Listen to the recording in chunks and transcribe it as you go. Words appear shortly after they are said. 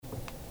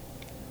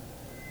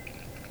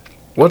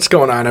What's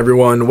going on,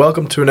 everyone?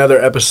 Welcome to another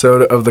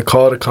episode of the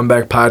Call It a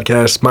Comeback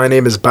podcast. My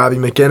name is Bobby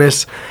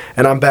McGinnis,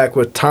 and I'm back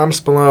with Tom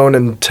Spallone,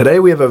 and today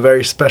we have a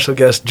very special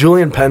guest,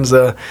 Julian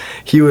Penza.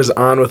 He was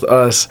on with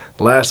us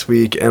last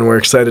week, and we're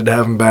excited to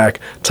have him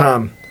back.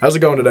 Tom, how's it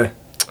going today?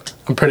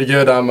 I'm pretty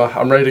good.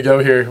 I'm ready to go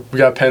here. We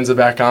got Penza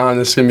back on.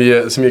 This is gonna be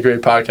a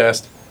great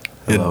podcast.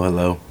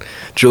 Hello.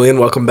 Julian,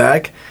 welcome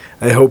back.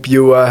 I hope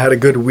you had a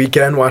good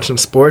weekend watching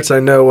sports.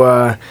 I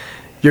know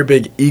you're a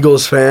big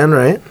Eagles fan,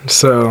 right?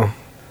 So.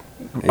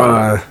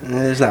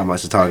 There's not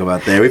much to talk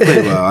about there. We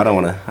played well. I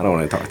don't want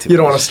to talk too much. You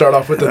don't want to start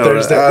off with the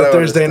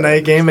Thursday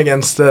night game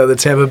against the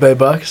Tampa Bay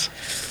Bucks?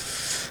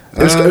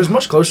 It was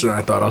much closer than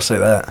I thought, I'll say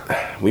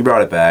that. We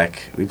brought it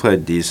back. We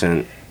played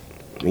decent.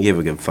 We gave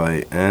a good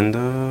fight. And,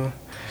 I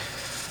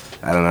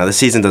don't know. The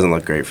season doesn't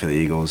look great for the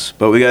Eagles.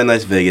 But we got a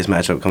nice Vegas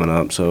matchup coming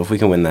up. So if we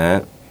can win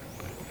that,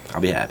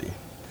 I'll be happy.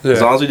 Yeah.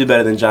 As long as we do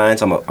better than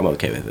Giants, I'm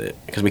okay with it.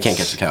 Because we can't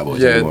catch the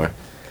Cowboys anymore.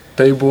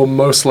 They will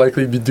most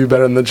likely do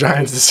better than the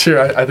Giants this year.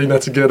 I think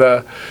that's a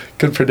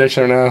good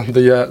prediction right now.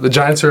 The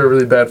Giants are a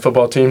really bad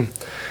football team.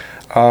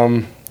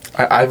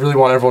 I really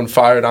want everyone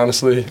fired,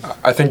 honestly.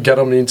 I think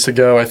Gettleman needs to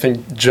go. I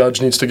think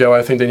Judge needs to go.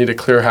 I think they need a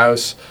clear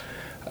house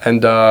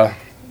and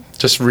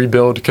just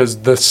rebuild,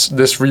 because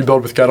this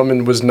rebuild with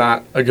Gettleman was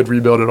not a good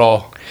rebuild at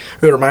all.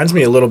 It reminds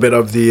me a little bit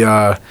of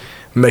the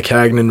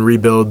McCagnon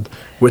rebuild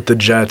with the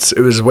Jets.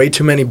 It was way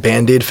too many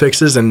Band-Aid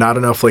fixes and not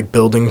enough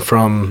building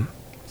from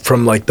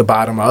like the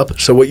bottom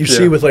up. So what you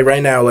see with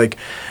right now,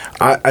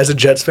 as a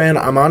Jets fan,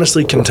 I'm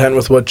honestly content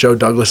with what Joe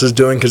Douglas is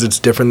doing, because it's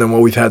different than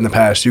what we've had in the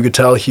past. You could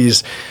tell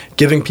he's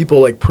giving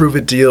people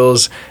prove-it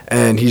deals,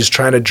 and he's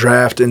trying to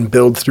draft and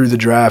build through the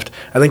draft.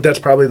 I think that's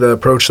probably the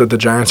approach that the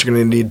Giants are going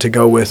to need to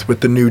go with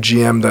the new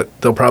GM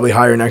that they'll probably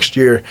hire next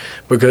year,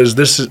 because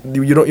this is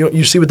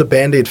you see with the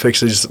Band-Aid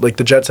fixes,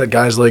 the Jets had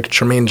guys like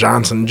Tremaine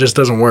Johnson, it just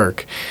doesn't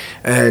work.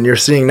 And you're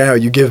seeing now,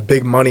 you give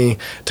big money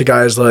to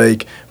guys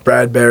like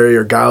Bradbury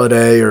or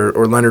Galladay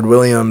or Leonard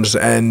Williams,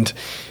 and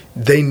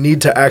they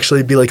need to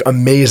actually be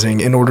amazing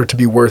in order to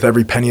be worth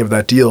every penny of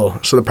that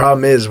deal. So the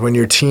problem is, when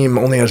your team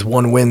only has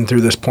one win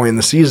through this point in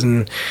the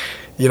season,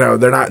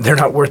 they're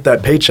not worth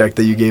that paycheck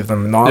that you gave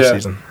them in the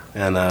offseason.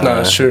 And no,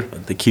 that's true.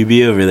 The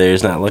QB over there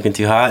is not looking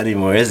too hot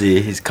anymore, is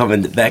he? He's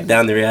coming back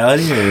down to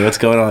reality, or what's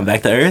going on?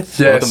 Back to earth?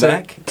 Yeah, Welcome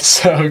back?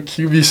 So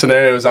QB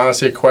scenario is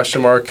honestly a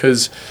question mark,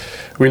 because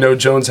we know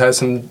Jones has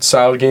some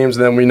solid games,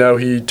 and then we know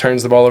he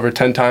turns the ball over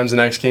 10 times the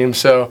next game.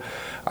 So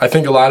I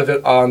think a lot of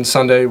it on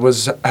Sunday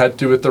had to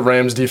do with the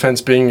Rams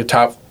defense being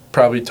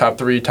probably top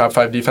 3, top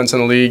 5 defense in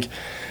the league.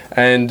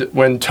 And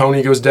when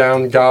Tony goes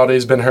down,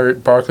 Galladay's been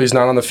hurt, Barkley's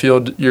not on the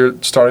field, your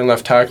starting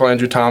left tackle,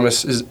 Andrew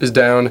Thomas, is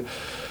down.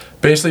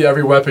 Basically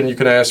every weapon you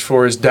can ask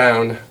for is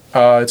down.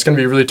 It's going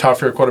to be really tough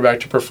for your quarterback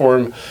to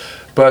perform,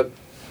 but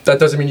that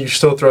doesn't mean you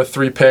still throw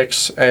 3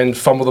 picks and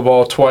fumble the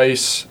ball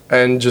twice,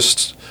 and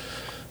just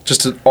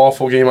an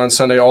awful game on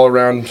Sunday all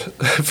around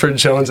for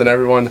Jones and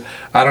everyone.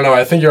 I don't know.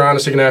 I think you're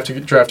honestly going to have to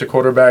draft a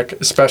quarterback,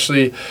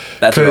 especially.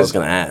 That's what I was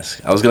going to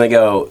ask. I was going to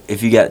go,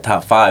 if you get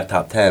top 5,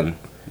 top 10,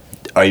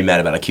 are you mad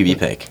about a QB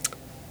pick?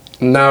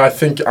 No, I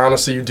think,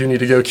 honestly, you do need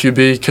to go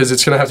QB, because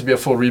it's going to have to be a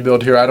full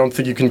rebuild here. I don't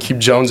think you can keep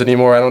Jones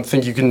anymore. I don't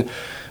think you can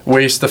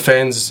waste the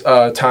fans'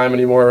 time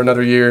anymore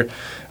another year.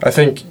 I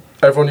think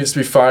everyone needs to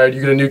be fired. You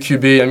get a new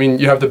QB. I mean,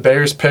 you have the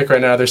Bears pick right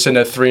now. They're sitting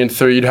at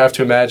 3-3. You'd have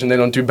to imagine they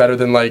don't do better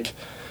than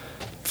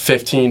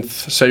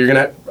 15th. So you're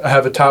going to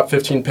have a top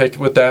 15 pick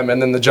with them,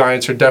 and then the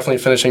Giants are definitely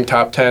finishing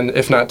top 10,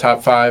 if not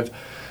top 5.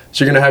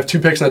 So you're going to have 2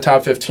 picks in the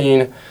top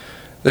 15.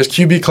 This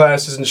QB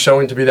class isn't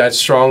showing to be that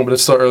strong, but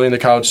it's still early in the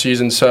college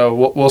season,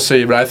 so we'll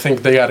see. But I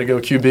think they got to go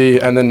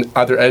QB and then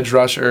either edge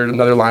rush or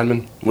another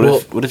lineman.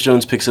 What if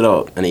Jones picks it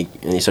up and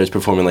he starts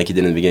performing like he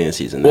did in the beginning of the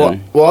season? Well,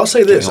 I'll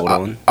say this.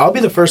 I'll be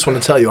the first one to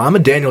tell you, I'm a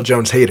Daniel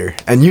Jones hater,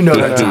 and you know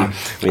that, Tom.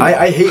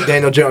 I hate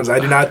Daniel Jones. I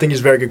do not think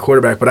he's a very good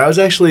quarterback, but I was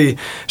actually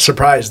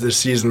surprised this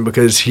season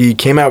because he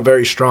came out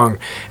very strong.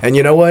 And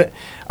you know what?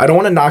 I don't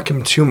want to knock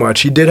him too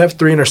much. He did have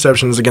 3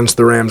 interceptions against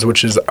the Rams,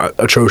 which is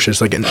atrocious.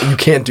 You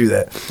can't do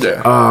that.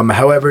 Yeah.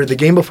 However, the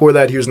game before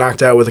that, he was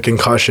knocked out with a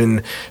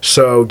concussion.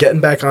 So getting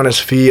back on his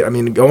feet,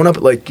 going up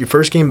your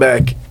first game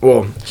back.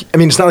 Well,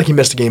 it's not like he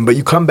missed a game, but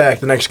you come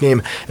back the next game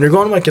and you're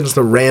going against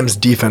the Rams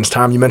defense.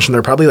 Tom, you mentioned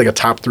they're probably a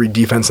top 3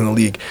 defense in the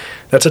league.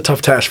 That's a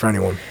tough task for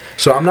anyone.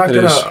 So I'm not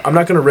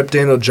gonna rip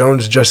Daniel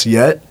Jones just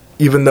yet,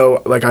 even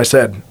though, like I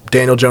said,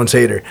 Daniel Jones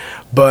hater.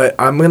 But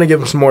I'm going to give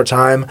him some more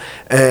time,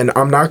 and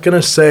I'm not going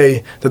to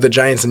say that the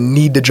Giants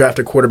need to draft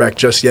a quarterback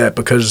just yet,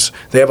 because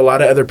they have a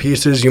lot of other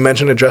pieces. You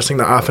mentioned addressing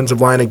the offensive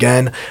line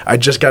again. I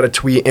just got a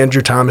tweet.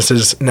 Andrew Thomas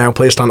is now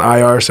placed on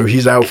IR, so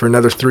he's out for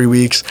another 3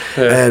 weeks.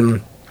 Yeah.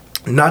 And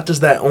not does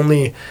that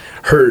only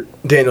hurt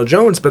Daniel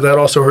Jones, but that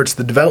also hurts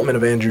the development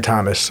of Andrew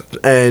Thomas.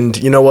 And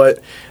you know what?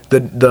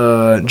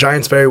 The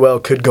Giants very well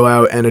could go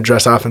out and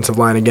address offensive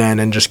line again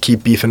and just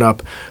keep beefing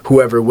up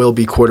whoever will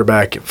be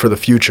quarterback for the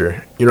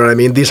future. You know what I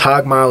mean? These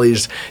hog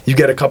mollies, you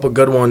get a couple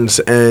good ones,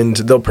 and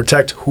they'll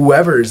protect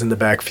whoever is in the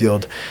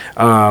backfield,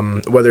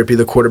 whether it be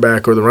the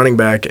quarterback or the running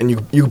back, and you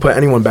can put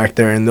anyone back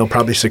there, and they'll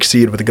probably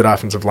succeed with a good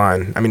offensive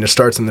line. I mean, it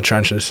starts in the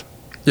trenches.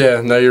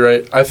 Yeah, no, you're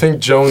right. I think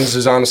Jones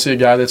is honestly a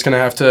guy that's going to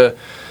have to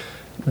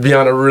be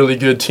on a really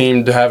good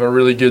team to have a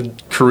really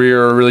good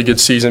career or a really good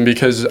season,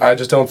 because I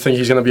just don't think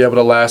he's going to be able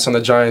to last on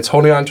the Giants.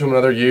 Holding on to him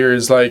another year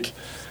is like,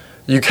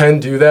 you can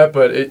do that,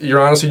 but you're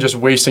honestly just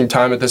wasting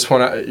time at this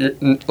point.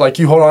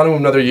 You hold on to him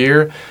another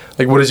year,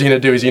 like, what is he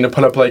going to do? Is he going to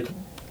put up, like,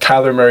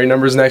 Kyler Murray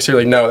numbers next year?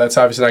 Like, no, that's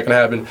obviously not going to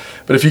happen.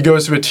 But if he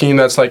goes to a team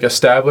that's, like,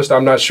 established,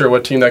 I'm not sure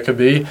what team that could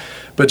be,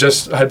 but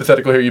just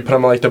hypothetical here, you put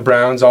him on, like, the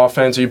Browns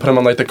offense, or you put him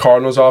on, like, the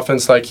Cardinals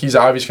offense, like, he's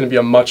obviously going to be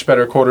a much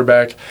better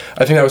quarterback.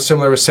 I think that was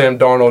similar with Sam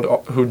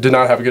Darnold, who did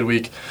not have a good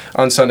week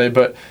on Sunday,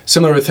 but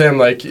similar with him,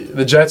 like,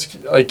 the Jets,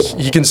 like,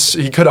 he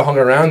could have hung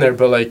around there,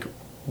 but, like,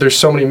 there's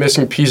so many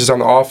missing pieces on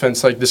the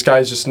offense. Like, this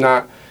guy's just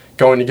not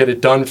going to get it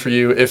done for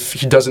you if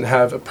he doesn't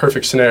have a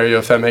perfect scenario,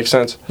 if that makes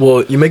sense.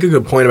 Well, you make a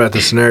good point about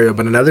the scenario,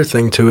 but another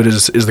thing to it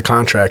is the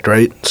contract,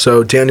 right?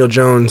 So Daniel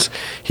Jones,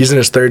 he's in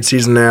his third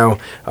season now.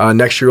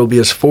 Next year will be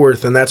his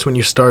fourth, and that's when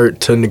you start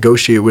to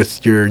negotiate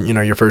with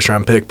your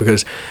first-round pick,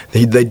 because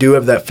they do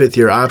have that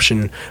fifth-year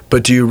option.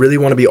 But do you really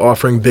want to be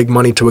offering big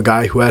money to a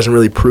guy who hasn't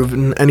really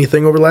proven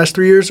anything over the last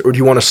 3 years, or do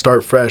you want to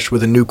start fresh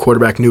with a new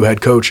quarterback, new head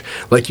coach?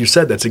 Like you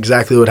said, that's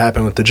exactly what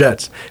happened with the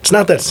Jets. It's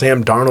not that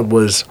Sam Darnold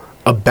was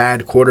a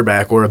bad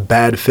quarterback or a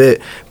bad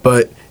fit,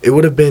 but it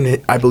would have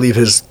been, I believe,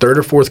 his third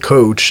or fourth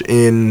coach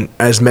in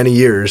as many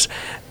years,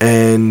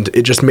 and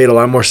it just made a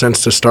lot more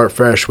sense to start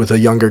fresh with a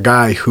younger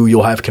guy who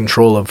you'll have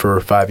control of for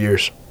 5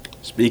 years.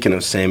 Speaking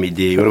of Sammy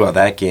D, what about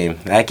that game?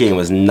 That game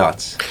was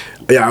nuts.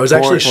 Yeah, I was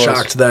actually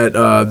shocked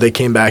that they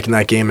came back in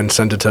that game and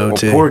sent it to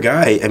OT. Poor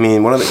guy. I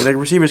mean, one of the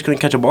receivers couldn't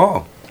catch a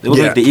ball. It was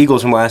like the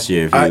Eagles from last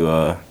year,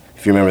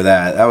 if you remember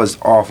that. That was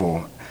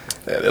awful.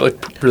 Yeah, they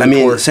look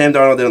really poor. Sam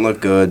Darnold didn't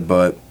look good,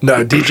 but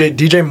no,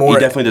 DJ Moore. He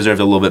definitely deserved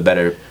a little bit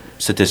better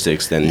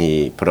statistics than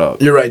he put up.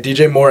 You're right.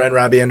 DJ Moore and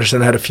Robbie Anderson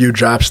had a few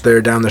drops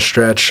there down the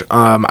stretch.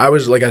 I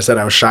was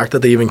shocked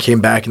that they even came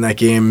back in that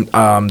game.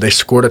 They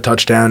scored a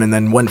touchdown and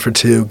then went for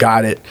two,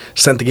 got it,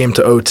 sent the game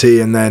to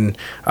OT, and then,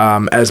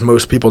 as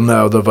most people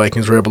know, the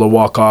Vikings were able to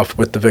walk off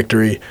with the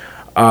victory.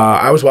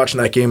 I was watching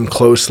that game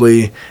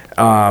closely,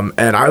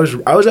 and I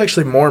was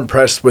actually more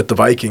impressed with the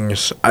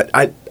Vikings.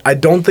 I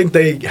don't think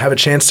they have a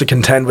chance to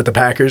contend with the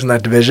Packers in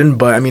that division,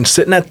 but I mean,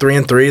 sitting at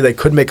 3-3, they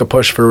could make a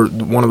push for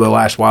one of the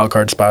last wild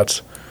card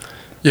spots.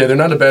 Yeah, they're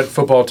not a bad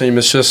football team.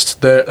 It's just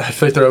that I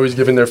think they're always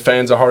giving their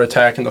fans a heart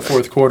attack in the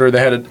fourth quarter.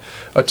 They had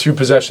a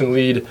 2-possession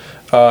lead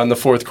in the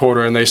fourth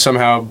quarter, and they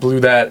somehow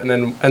blew that and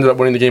then ended up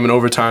winning the game in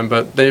overtime.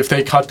 But if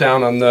they cut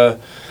down on the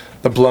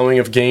blowing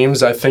of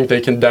games, I think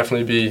they can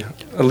definitely be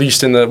at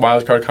least in the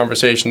wild card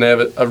conversation. They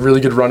have a really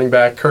good running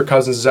back. Kirk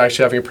Cousins is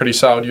actually having a pretty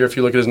solid year if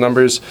you look at his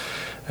numbers.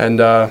 And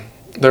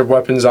their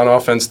weapons on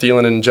offense,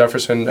 Thielen and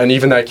Jefferson, and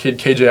even that kid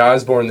KJ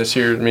Osborne this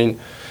year. I mean,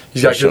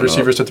 he's got good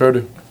receivers to throw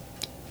to.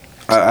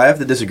 I have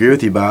to disagree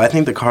with you, but I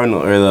think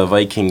the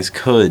Vikings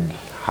could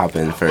hop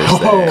in first.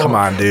 There. Come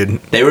on,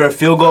 dude. They were a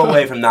field goal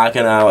away from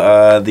knocking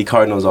out the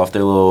Cardinals off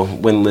their little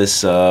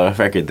winless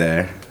record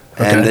there.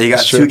 Okay, and they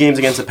got 2 games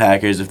against the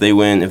Packers. If they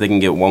win, if they can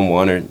get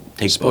 1-1 or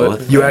take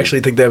both. You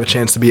actually think they have a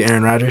chance to beat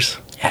Aaron Rodgers?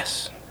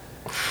 Yes.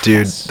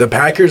 Dude, the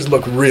Packers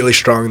look really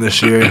strong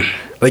this year.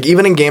 Like,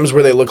 even in games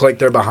where they look like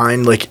they're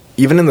behind, like,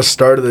 even in the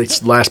start of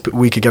the last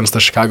week against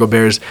the Chicago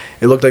Bears,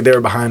 it looked like they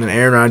were behind, and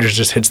Aaron Rodgers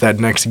just hits that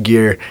next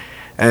gear,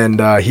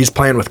 and he's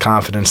playing with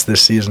confidence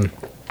this season.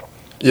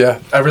 Yeah,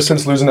 ever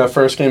since losing that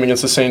first game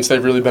against the Saints,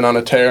 they've really been on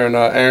a tear, and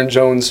Aaron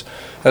Jones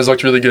has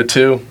looked really good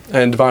too,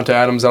 and Devonta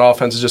Adams, that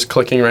offense is just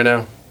clicking right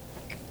now.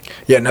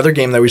 Yeah, another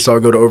game that we saw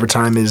go to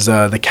overtime is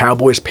the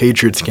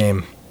Cowboys-Patriots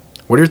game.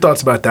 What are your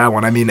thoughts about that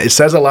one? I mean, it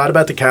says a lot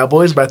about the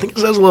Cowboys, but I think it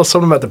says a little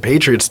something about the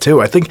Patriots,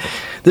 too. I think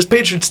this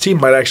Patriots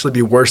team might actually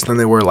be worse than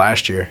they were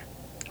last year.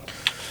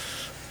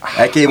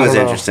 That game was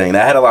interesting.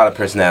 That had a lot of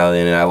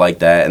personality in it. I like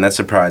that, and that's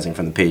surprising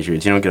from the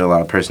Patriots. You don't get a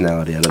lot of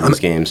personality out of those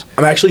games.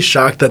 I'm actually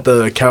shocked that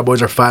the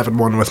Cowboys are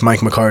 5-1 with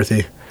Mike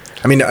McCarthy.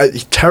 I mean,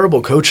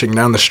 terrible coaching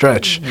down the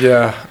stretch.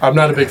 Yeah, I'm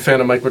not a big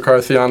fan of Mike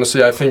McCarthy,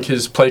 honestly. I think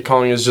his play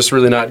calling is just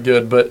really not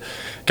good, but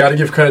got to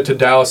give credit to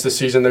Dallas this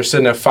season. They're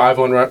sitting at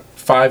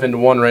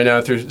 5-1 right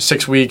now through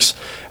 6 weeks,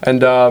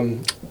 and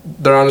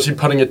they're honestly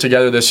putting it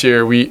together this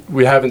year.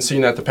 We haven't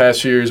seen that the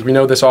past few years. We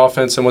know this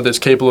offense and what it's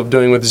capable of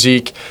doing with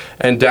Zeke,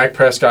 and Dak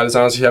Prescott is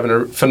honestly having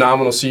a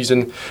phenomenal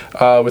season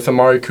with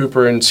Amari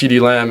Cooper and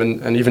CeeDee Lamb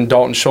and even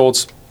Dalton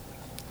Schultz.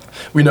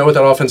 We know what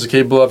that offense is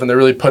capable of, and they're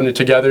really putting it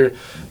together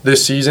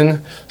this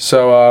season.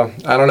 So,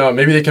 I don't know.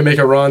 Maybe they can make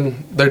a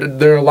run.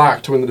 They're a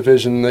lock to win the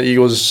division. The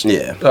Eagles,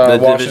 the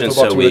Washington, the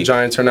Baltimore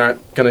Giants are not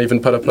going to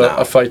even put up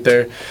a fight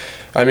there.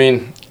 I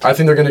mean, I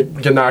think they're going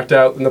to get knocked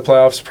out in the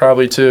playoffs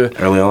probably too.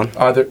 Early on?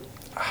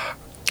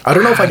 I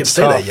don't know if I can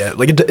say tough. that yet.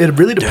 Like it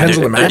really depends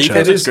on the Their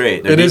defense matchup. is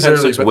great. Their it is defense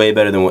early, looks but- way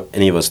better than what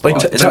any of us thought.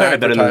 Like, It's better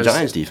than the advertised.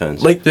 Giants'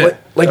 defense.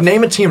 Like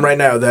name a team right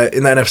now that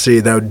in the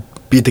NFC that would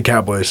beat the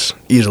Cowboys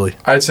easily.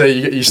 I'd say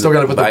you still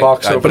got to put the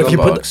Bucs over. But if you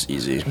put Bucks,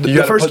 easy. You The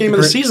gotta first put game the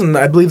of the Green- season,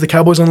 I believe the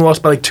Cowboys only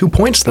lost by like 2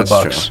 points to the That's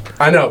Bucks, true.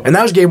 I know, and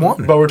that was game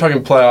one. but we're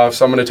talking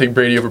playoffs. I'm going to take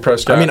Brady over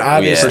Prescott. I mean,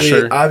 obviously, for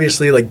sure.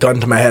 obviously, like gun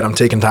to my head, I'm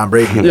taking Tom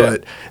Brady, Yeah.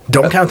 but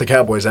don't count the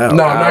Cowboys out.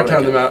 No, I'm I not would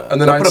counting them out. And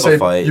then They'll I'd put up say a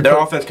fight. you Their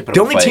put offense could put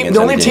The up only a fight team, against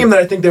the only any team team. that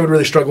I think they would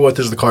really struggle with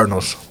is the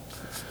Cardinals.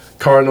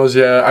 Cardinals.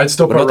 Yeah, I'd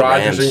still What put about the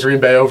Rodgers Rams? and Green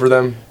Bay over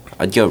them.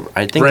 I think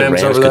Rams the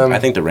Rams over could. them. I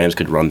think the Rams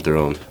could run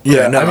through them.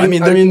 Yeah, no, I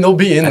mean, they'll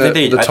be in I the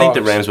think the I think the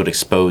talks. Rams would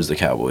expose the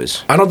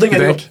Cowboys. I don't think You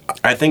anyone.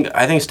 think?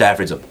 I think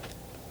Stafford's a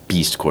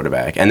beast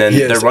quarterback, and then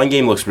He is. their run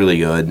game looks really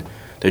good.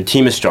 Their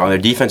team is strong. Their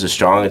defense is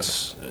strong.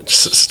 It's gonna be a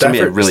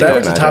Stafford, really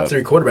Stafford's a tough top matchup.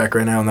 3 quarterback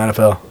right now in the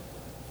NFL.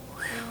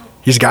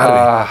 He's got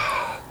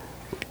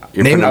to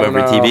You're Name- putting him over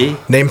I don't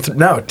TB. be.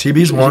 No,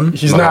 TB's 1.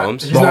 He's not.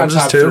 Mahomes. He's not Mahomes is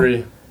top 2.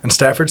 3. And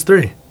Stafford's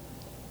 3.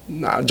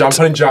 Nah, I'm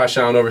putting Josh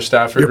Allen over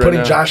Stafford. You're putting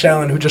right now. Josh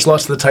Allen, who just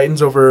lost to the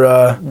Titans,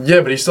 over.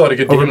 Yeah, but he still had a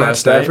good Over game Matt last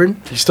Stafford?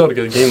 night. He still had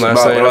a good game last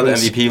What night. about the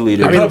MVP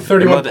leader? I mean,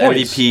 31 what about the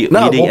points. MVP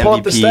No, leading we'll pull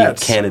up the MVP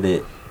stats.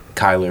 candidate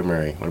Kyler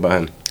Murray? What about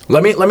him?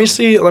 Let me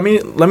see. Let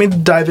me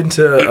dive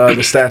into the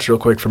stats real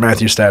quick for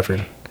Matthew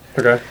Stafford.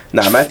 Okay.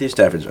 Nah, Matthew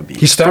Stafford's a beast.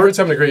 He's Stafford's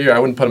having a great year. I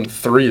wouldn't put him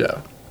 3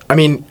 though. I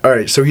mean, all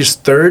right. So he's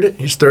third.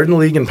 He's third in the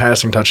league in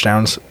passing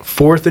touchdowns,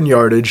 4th in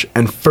yardage,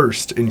 and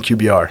 1st in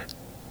QBR.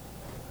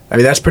 I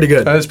mean, that's pretty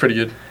good. That is pretty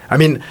good. I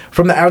mean,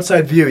 from the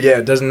outside view, yeah,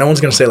 it doesn't. No one's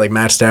gonna say like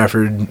Matt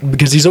Stafford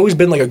because he's always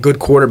been like a good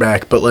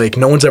quarterback, but like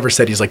no one's ever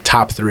said he's like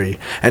top 3.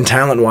 And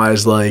talent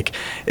wise, like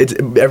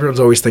everyone's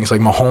always thinks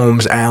like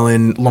Mahomes,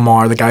 Allen,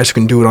 Lamar, the guys who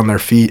can do it on their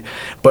feet.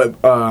 But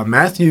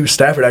Matthew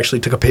Stafford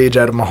actually took a page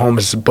out of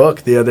Mahomes'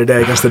 book the other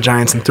day against the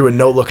Giants and threw a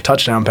no-look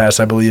touchdown pass,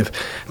 I believe,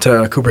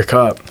 to Cooper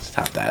Kupp.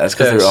 Stop that. That's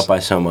because they Yes. were up by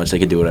so much they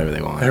could do whatever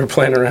they want. They were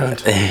playing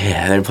around.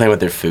 Yeah, they're playing with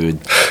their food.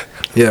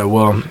 Yeah,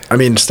 well, I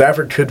mean,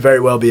 Stafford could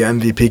very well be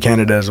MVP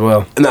candidate as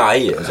well. No,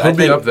 he is. He'll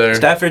be up there.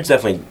 Stafford's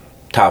definitely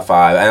top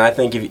 5, and I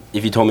think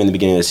if you told me in the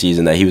beginning of the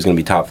season that he was going to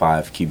be top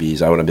 5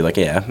 QBs, I would be like,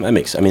 yeah, that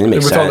makes. I mean, it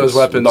makes With sense. all those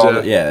weapons, With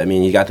all yeah. I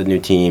mean, you got the new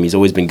team. He's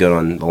always been good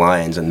on the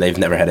Lions, and they've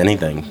never had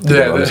anything.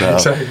 Yeah, So,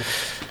 exactly.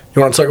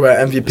 You want to talk about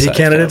MVP Besides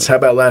candidates?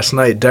 Kevin. How about last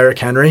night, Derrick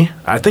Henry?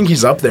 I think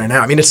he's up there now.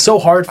 I mean, it's so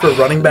hard for a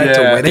running back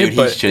to Yeah, win Dude, it, he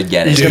but should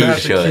get it. he's He gonna have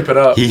to should. keep it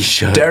up. He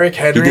should. Derrick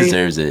Henry, He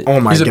deserves it. Oh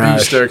my He's a gosh,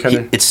 beast, Derrick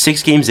Henry. It's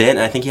 6 games in, and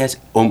I think he has.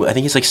 I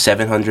think he's like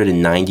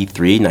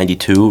 793,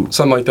 92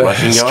 Something like that.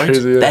 rushing It's yards.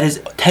 crazy, yeah. That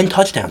is 10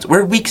 touchdowns.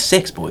 We're week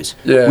 6, boys.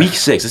 Yeah. Week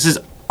 6. This is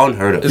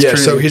unheard of. It's Yeah,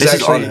 crazy. so he's This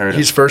is actually unheard of.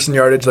 he's first in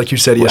yardage, like you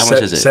said. He Well, has how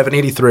much is it?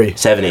 783.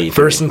 783.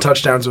 First in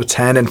touchdowns with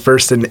 10, and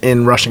first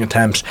in rushing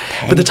attempts.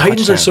 But the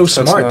Titans are so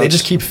touchdowns. smart; That's they nuts.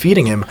 just keep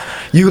feeding him.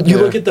 You Yeah.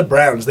 look at the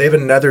Browns; they have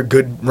another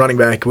good running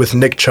back with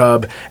Nick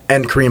Chubb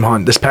and Kareem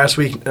Hunt. This past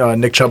week,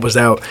 Nick Chubb was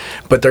out,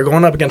 but they're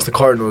going up against the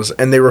Cardinals,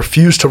 and they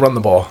refuse to run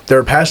the ball.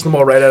 They're passing the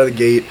ball right out of the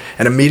gate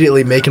and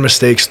immediately making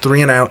mistakes,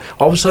 3 and out.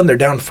 All of a sudden, they're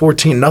down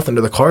 14-0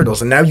 to the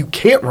Cardinals, and now you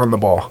can't run the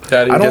ball. Yeah,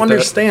 I didn't I don't get that.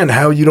 understand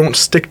how you don't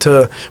stick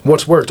to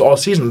what's worked all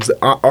seasons.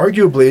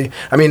 Arguably,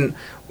 I mean.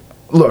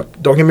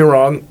 Look, don't get me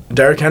wrong.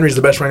 Derrick Henry's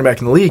the best running back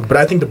in the league, but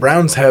I think the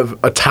Browns have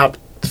a top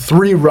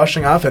 3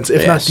 rushing offense,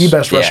 if not Yes. the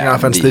best rushing Yeah,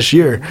 offense the- this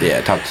year. Yeah,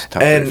 top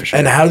three And for sure.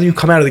 and how do you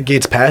come out of the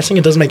gates passing?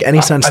 It doesn't make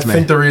any sense I to me.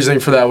 think the reasoning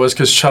for that was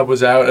because Chubb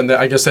was out, and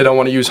I guess they don't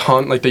want to use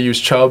Hunt like they use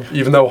Chubb,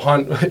 even though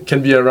Hunt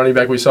can be a running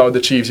back. We saw with the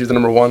Chiefs, he's the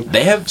number 1.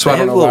 They have, So I they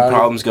have don't know little why.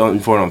 problems going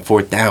for it on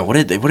 4th down. What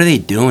are they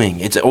doing?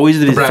 It's always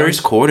the Browns.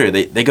 first quarter.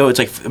 They go. It's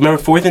like remember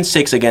 4th and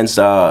 6 against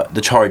the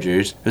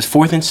Chargers. It was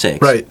 4th and 6.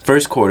 Right.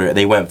 First quarter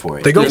they went for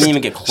it. They go- didn't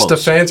even get close.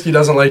 Stefanski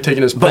doesn't like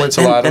taking his But points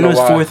a lot. I then don't it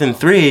know was why. 4th and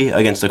 3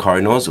 against the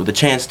Cardinals with a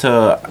chance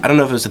to. I don't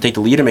know if it was to take the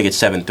lead or make it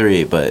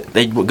 7-3, but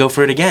they would go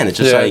for it again. It's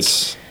just Yeah, like.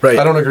 it's- Right.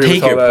 I don't agree Take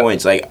with all your that.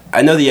 points. Like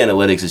I know the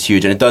analytics is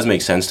huge, and it does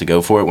make sense to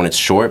go for it when it's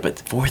short. But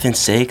 4th and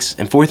 6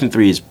 and 4th and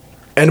 3 is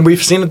And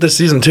we've seen it this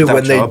season too. Without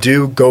When they Chubb.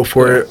 do go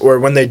for it, or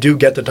when they do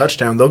get the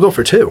touchdown, they'll go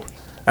for 2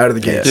 out of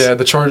the gates. Yeah,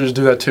 the Chargers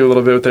do that too a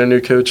little bit with their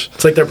new coach.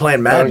 It's like they're playing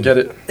I Madden. don't get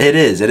it. It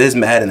is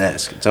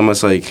Madden-esque. It's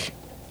almost like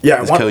Yeah, I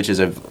these want- coaches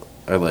are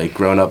like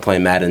grown up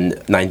playing Madden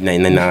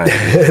 1999.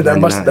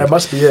 that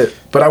must be it.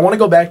 But I want to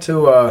go back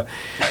to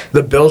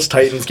the Bills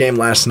Titans game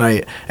last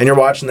night, and you're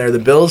watching there. The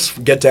Bills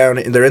get down.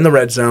 They're in the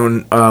red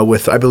zone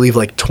with I believe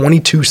like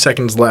 22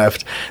 seconds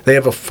left. They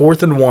have a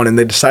 4th and 1, and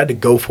they decide to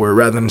go for it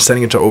rather than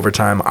sending it to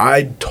overtime.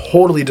 I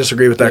totally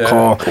disagree with that Yeah.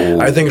 call. Ooh.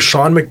 I think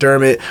Sean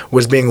McDermott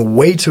was being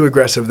way too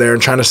aggressive there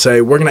and trying to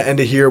say we're going to end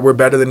it here. We're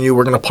better than you.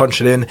 We're going to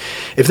punch it in.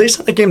 If they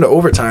send the game to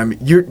overtime,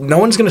 no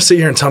one's going to sit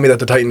here and tell me that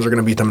the Titans are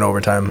going to beat them in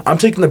overtime. I'm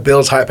taking the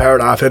Bills'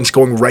 high-powered offense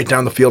going right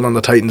down the field on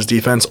the Titans'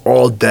 defense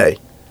all day.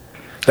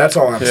 That's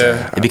all I'm saying.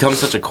 Yeah. It becomes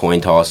such a coin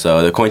toss,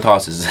 though. The coin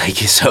toss is like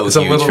so It's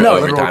a huge little- for no,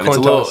 overtime. literal It's a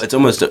coin little. toss. It's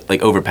almost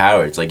like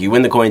overpowered. It's like you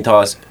win the coin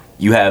toss,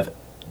 you have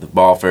the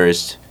ball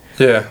first.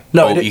 Yeah.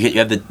 No, you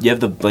have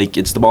the like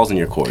it's the ball's in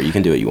your court. You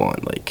can do what you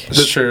want. Like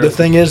That's true. The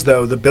thing is,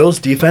 though, the Bills'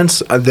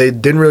 defense, they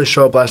didn't really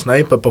show up last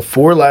night, but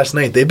before last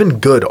night, they've been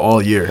good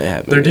all year.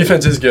 Their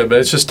defense is good, but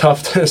it's just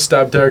tough to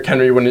stop Derrick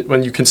Henry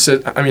when you can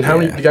sit. I mean, how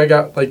many? The guy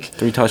got like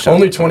 3 touchdowns.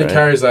 Only 20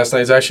 carries last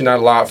night. It's actually not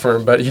a lot for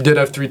him, but he did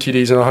have 3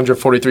 TDs and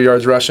 143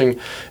 yards rushing.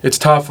 It's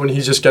tough when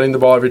he's just getting the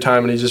ball every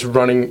time and he's just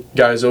running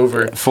guys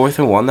over. 4th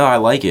and 1 though, I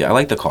like it. I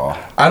like the call.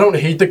 I don't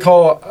hate the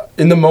call.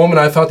 In the moment,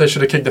 I thought they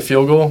should have kicked the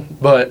field goal,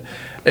 but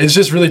it's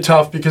just really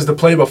tough because the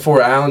play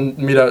before, Allen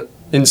made an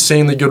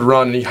insanely good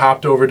run and he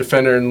hopped over a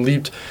defender and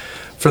leaped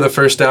for the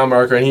first down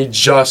marker, and he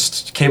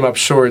just came up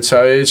short.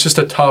 So it's just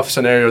a tough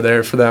scenario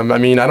there for them. I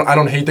mean, I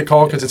don't hate the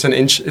call because it's an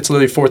inch. It's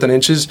literally 4th and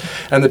inches,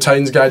 and the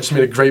Titans guy just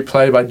made a great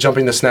play by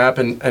jumping the snap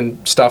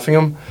and stuffing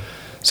him.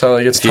 So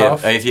like it's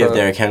tough. If you have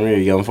Derrick Henry, are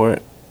you going for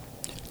it?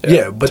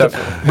 Yeah, but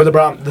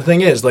the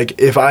thing is, like,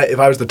 if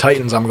I was the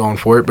Titans, I'm going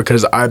for it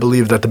because I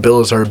believe that the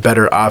Bills are a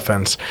better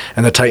offense,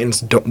 and the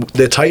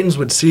Titans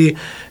would see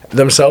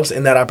themselves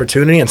in that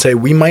opportunity and say,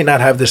 we might not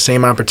have the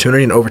same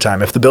opportunity in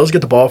overtime. If the Bills get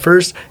the ball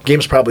first,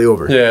 game's probably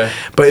over. Yeah.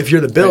 But if you're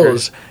the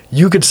Bills,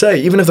 you could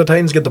say, even if the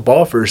Titans get the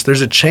ball first,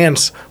 there's a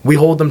chance we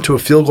hold them to a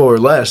field goal or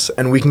less,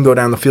 and we can go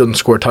down the field and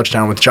score a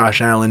touchdown with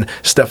Josh Allen,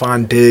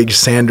 Stephon Diggs,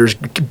 Sanders.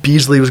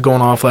 Beasley was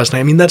going off last night.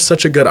 I mean, that's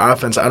such a good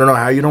offense. I don't know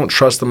how you don't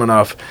trust them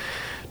enough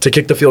to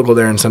kick the field goal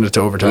there and send it to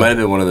overtime. It might have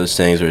been one of those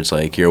things where it's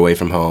like, you're away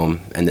from home,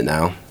 end it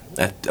now.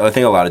 I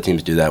think a lot of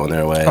teams do that when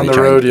they're away. On the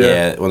road,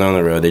 yeah. When they're on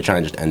the road, they try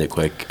and just end it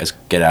quick. Just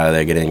get out of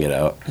there, get in, get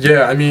out.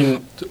 Yeah, I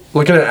mean,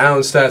 looking at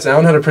Allen's stats,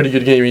 Allen had a pretty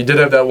good game. He did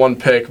have that one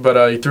pick,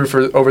 but he threw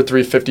for over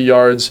 350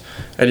 yards,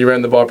 and he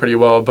ran the ball pretty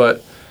well.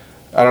 But,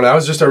 I don't know, that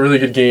was just a really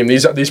good game.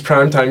 These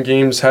primetime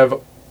games have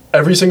 –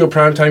 every single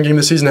primetime game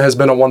this season has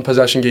been a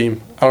one-possession game.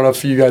 I don't know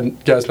if you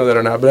guys know that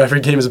or not, but every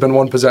game has been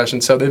one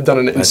possession. So they've done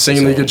an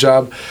insanely good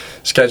job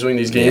scheduling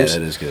these games. Yeah,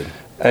 that is good.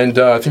 And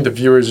I think the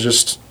viewers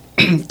just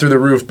through the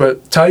roof.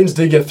 But Titans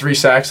did get 3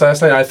 sacks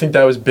last night. I think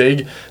that was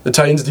big. The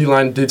Titans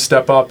D-line did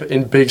step up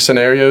in big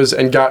scenarios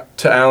and got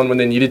to Allen when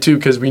they needed to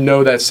because we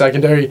know that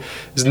secondary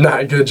is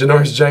not good.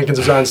 Janoris Jenkins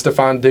was on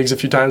Stephon Diggs a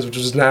few times, which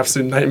was an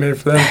absolute nightmare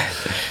for them.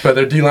 But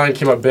their D-line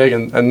came up big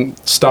and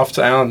stuffed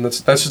Allen.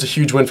 That's just a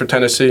huge win for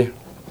Tennessee.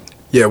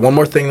 Yeah, one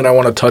more thing that I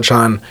want to touch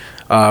on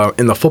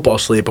in the football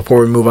slate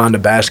before we move on to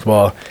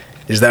basketball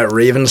is that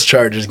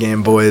Ravens-Chargers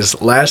game,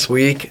 boys. Last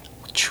week,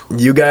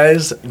 you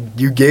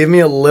gave me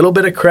a little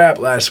bit of crap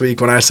last week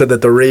when I said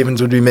that the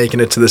Ravens would be making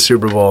it to the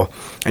Super Bowl.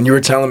 And you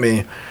were telling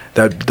me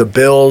that the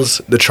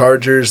Bills, the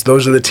Chargers,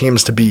 those are the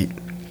teams to beat.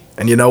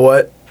 And you know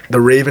what?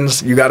 The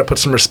Ravens, you got to put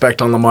some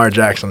respect on Lamar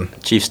Jackson.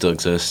 Chiefs still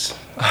exist.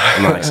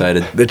 I'm not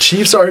excited. The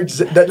Chiefs are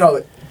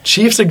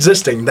Chiefs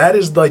existing. That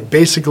is like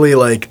basically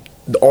like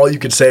all you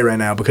could say right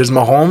now because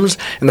Mahomes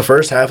in the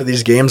first half of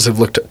these games have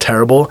looked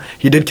terrible.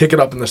 He did kick it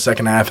up in the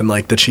second half, and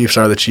like the Chiefs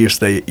are the Chiefs.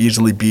 They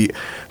easily beat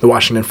the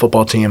Washington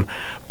football team,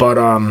 but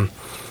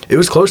it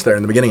was close there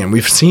in the beginning, and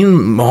we've seen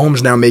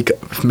Mahomes now make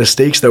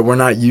mistakes that we're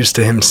not used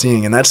to him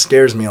seeing, and that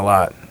scares me a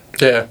lot.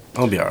 Yeah,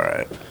 I'll be all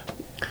right.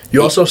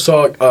 You also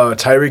saw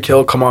Tyreek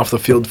Hill come off the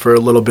field for a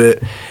little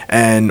bit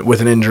and with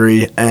an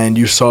injury, and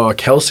you saw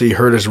Kelsey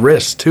hurt his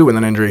wrist too with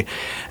an injury.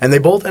 And they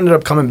both ended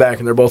up coming back,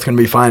 and they're both going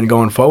to be fine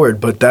going forward.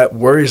 But that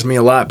worries me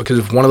a lot because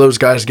if one of those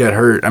guys get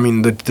hurt, I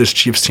mean, this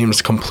Chiefs team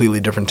is a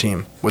completely different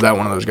team without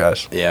one of those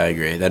guys. Yeah, I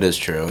agree. That is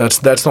true. That's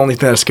the only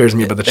thing that scares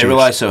me about the Chiefs. They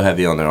rely so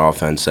heavy on their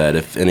offense that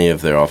if any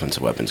of their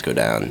offensive weapons go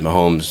down,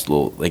 Mahomes,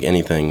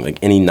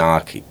 any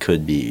knock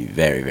could be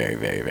very, very,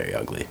 very, very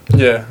ugly.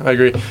 Yeah, I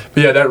agree.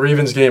 But yeah, that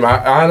Ravens game,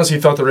 I honestly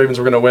thought the Ravens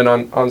were going to win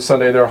on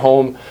Sunday. They're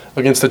home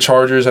against the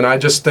Chargers, and I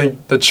just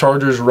think the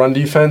Chargers' run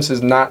defense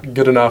is not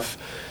good enough.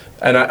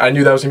 And I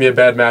knew that was going to be a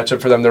bad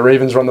matchup for them. The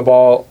Ravens run the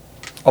ball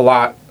a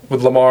lot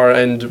with Lamar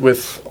and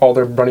with all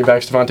their running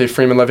backs, Devontae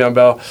Freeman, Le'Veon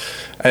Bell.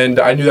 And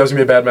I knew that was going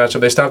to be a bad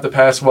matchup. They stopped the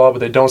pass well, but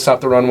they don't stop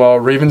the run well.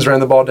 Ravens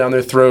ran the ball down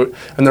their throat,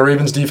 and the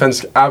Ravens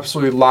defense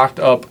absolutely locked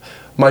up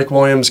Mike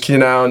Williams,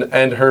 Keenan Allen,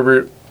 and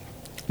Herbert.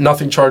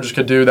 Nothing Chargers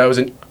could do. That was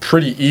a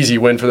pretty easy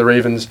win for the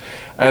Ravens.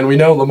 And we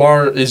know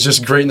Lamar is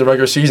just great in the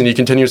regular season. He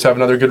continues to have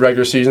another good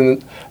regular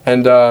season.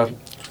 And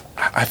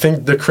I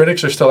think the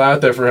critics are still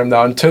out there for him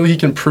now. Until he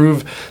can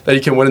prove that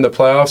he can win in the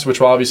playoffs, which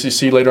we'll obviously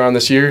see later on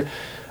this year,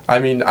 I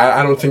mean,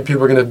 I don't think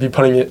people are going to be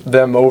putting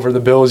them over the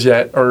Bills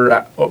yet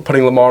or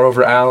putting Lamar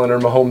over Allen or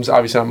Mahomes.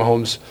 Obviously not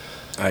Mahomes.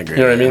 I agree.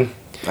 You know what I mean?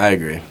 I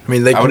agree. I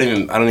mean, I don't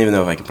even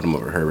know if I can put him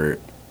over Herbert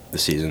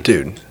this season.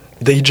 Dude,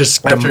 he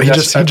just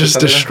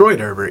destroyed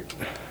Herbert.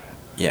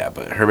 Yeah,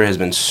 but Herbert has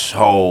been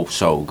so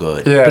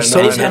good. Yeah,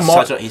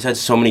 but he's had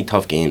so many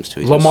tough games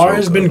too. Lamar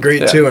has been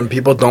great too, and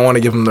people don't want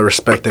to give him the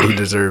respect that he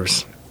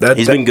deserves.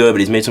 He's been good, but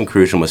he's made some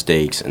crucial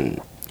mistakes,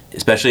 and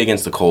especially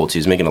against the Colts,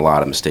 he's making a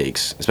lot of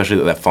mistakes.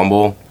 Especially that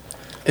fumble.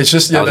 It's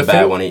just that was a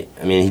bad one.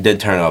 He did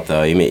turn up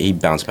though. He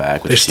bounced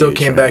back. They still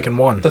came back and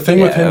won. The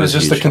thing with him is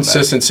just the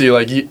consistency.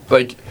 Yeah,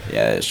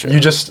 that's true. You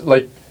just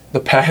the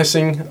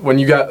passing, when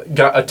you got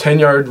a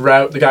 10-yard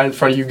route, the guy in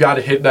front of you got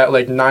to hit that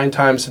like 9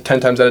 times to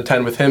 10 times out of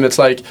 10 with him. It's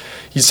like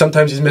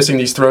sometimes he's missing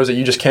these throws that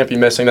you just can't be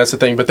missing. That's the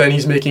thing. But then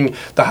he's making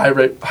the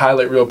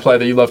highlight reel play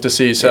that you love to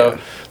see. So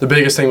the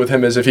biggest thing with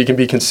him is if he can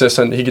be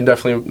consistent, he can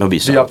definitely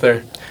be up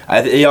there.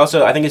 I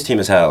think his team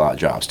has had a lot of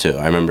drops too.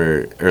 I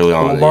remember early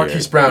on. Well,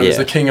 Marquise Brown is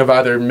the king of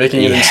either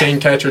making an insane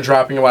catch or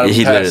dropping a wide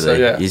open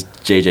pass. He's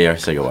JJ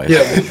Arcega-White.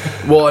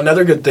 Yeah. Well,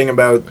 another good thing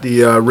about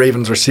the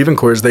Ravens receiving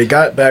corps is they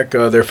got back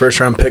their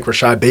first-round pick,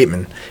 Rashad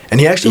Bateman, and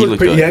he actually looked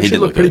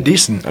pretty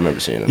decent. I remember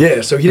seeing him.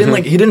 Yeah, so he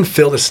didn't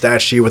fill the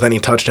stat sheet with any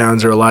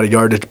touchdowns or a lot of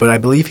yardage, but I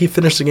believe he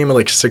finished the game with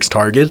like 6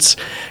 targets,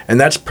 and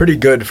that's pretty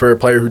good for a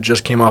player who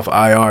just came off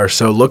IR.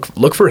 So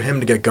look for him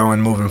to get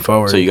going moving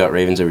forward. So you got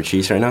Ravens over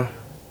Chiefs right now?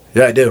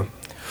 Yeah, I do.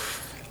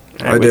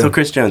 Wait till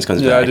Chris Jones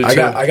comes back.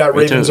 I got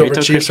Ravens over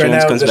Chiefs right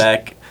now. Comes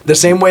back. The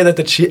same way that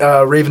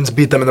the Ravens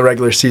beat them in the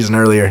regular season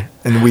earlier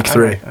in Week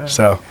 3. Right.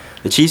 So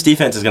the Chiefs'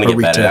 defense is going to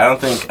get better.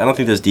 I don't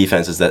think this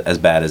defense is as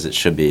bad as it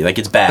should be. Like,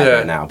 it's bad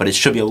right now, but it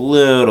should be a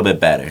little bit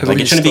better. Like,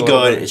 it shouldn't be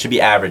good. It should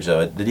be average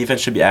though. The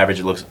defense should be average.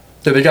 It looks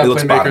they got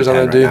playmakers on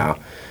that D now,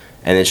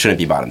 and it shouldn't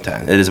be bottom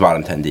 10. It is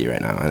bottom 10 D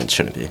right now, and it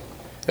shouldn't be.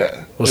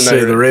 Yeah, we'll see.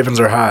 The Ravens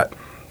are hot.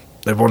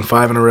 They've won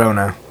 5 in a row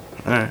now.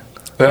 All right,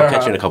 I'll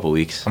catch you in a couple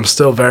weeks. I'm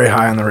still very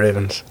high on the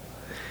Ravens.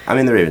 I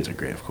mean, the Ravens are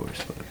great, of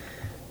course. But.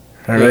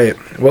 All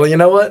right. Well, you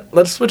know what?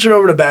 Let's switch it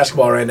over to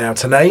basketball right now.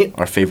 Tonight,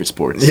 our favorite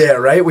sports. Yeah,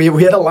 right. We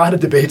had a lot of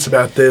debates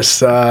about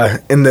this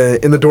in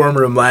the dorm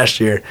room last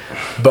year,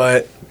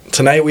 but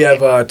tonight we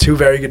have 2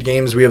 very good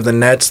games. We have the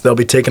Nets. They'll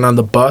be taking on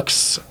the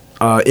Bucks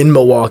in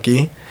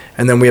Milwaukee,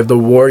 and then we have the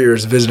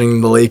Warriors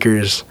visiting the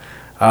Lakers.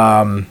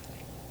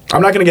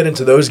 I'm not going to get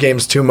into those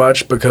games too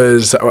much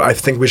because I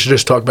think we should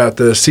just talk about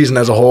the season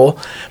as a whole.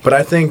 But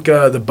I think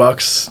the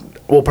Bucks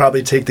will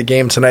probably take the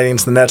game tonight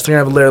against the Nets. They're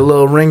going to have their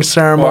little ring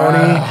ceremony.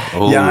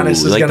 Wow.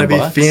 Giannis is going to be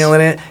feeling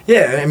it.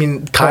 Yeah, I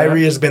mean,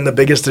 Kyrie has been the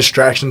biggest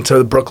distraction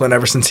to Brooklyn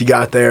ever since he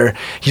got there.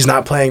 He's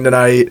not playing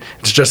tonight.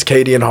 It's just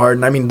KD and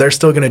Harden. I mean, they're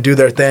still going to do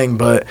their thing,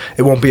 but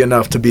it won't be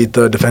enough to beat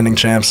the defending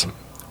champs.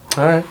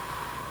 All right.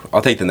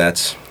 I'll take the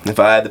Nets. If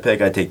I had the pick,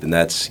 I'd take the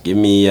Nets. Give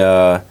me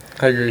I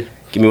agree.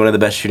 Give me one of the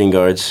best shooting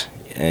guards,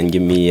 and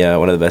give me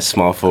one of the best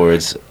small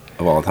forwards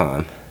of all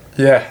time.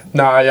 Yeah,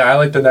 I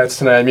like the Nets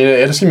tonight. I mean,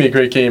 it's going to be a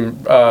great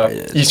game,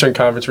 Eastern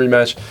Conference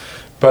rematch.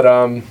 But,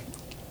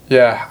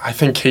 I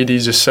think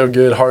KD's just so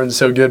good. Harden's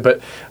so good.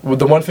 But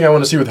the one thing I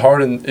want to see with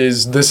Harden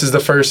is this is the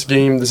first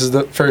game, this is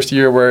the first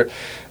year where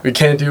we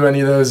can't do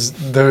any of those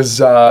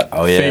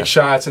fake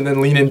shots and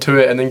then lean into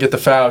it and then get the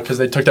foul because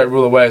they took that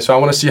rule away. So I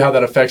want to see how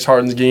that affects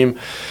Harden's game.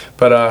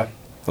 But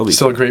he's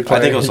still a great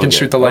player. I think he can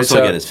shoot the lights out.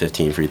 He'll get his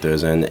 15 free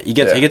throws in. He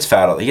gets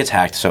fouled. He gets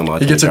hacked so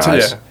much. He gets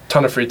a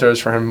ton of free throws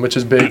for him, which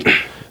is big.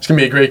 It's going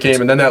to be a great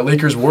game. And then that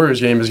Lakers-Warriors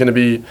game is going to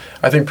be,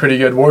 I think, pretty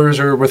good. Warriors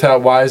are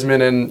without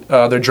Wiseman, and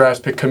their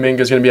draft pick Kuminga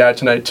is going to be out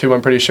tonight, too.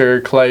 I'm pretty sure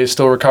Clay is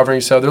still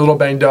recovering, so they're a little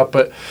banged up,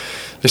 but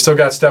they still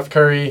got Steph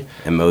Curry.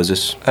 And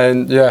Moses.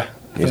 And,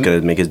 he's going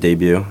to make his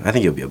debut. I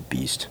think he'll be a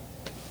beast.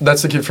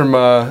 That's the kid from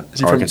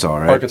Arkansas,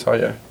 right? Arkansas,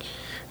 yeah.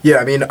 Yeah,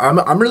 I mean,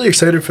 I'm really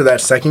excited for that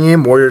second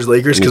game,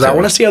 Warriors-Lakers, because I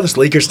want to see how this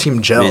Lakers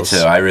team gels. Me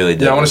too, I really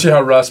do. Yeah, I want to see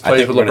how Russ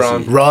plays with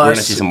LeBron. We're going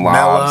to see some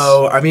lobs.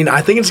 Melo. I mean,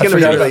 I think it's going to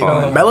be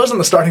like Melo's in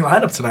the starting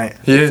lineup tonight.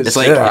 He is. It's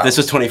like if this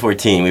was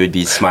 2014, we would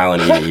be smiling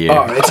every year.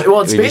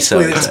 It's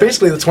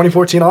basically the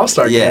 2014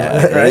 All-Star game.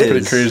 Yeah, right? It's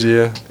pretty crazy,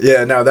 yeah.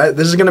 Yeah, no,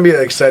 this is going to be an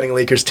exciting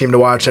Lakers team to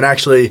watch, and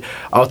actually,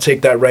 I'll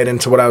take that right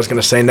into what I was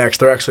going to say next.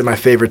 They're actually my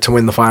favorite to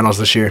win the finals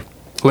this year.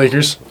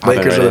 Lakers are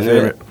the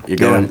favorite. You're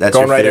going. That's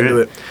going your right into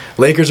it.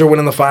 Lakers are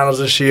winning the finals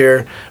this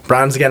year.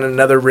 Bron's getting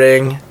another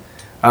ring.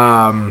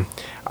 I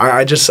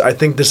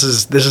think this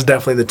is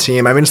definitely the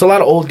team. I mean, it's a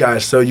lot of old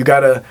guys, so you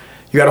gotta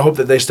hope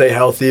that they stay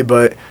healthy.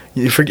 But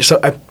you forget. So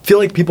I feel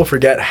like people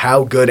forget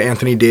how good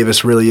Anthony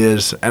Davis really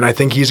is, and I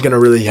think he's gonna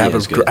really have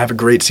a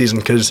great season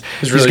because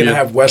he's gonna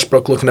have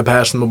Westbrook looking to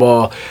pass him the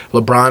ball.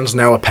 LeBron's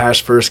now a pass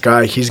first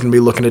guy. He's gonna be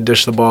looking to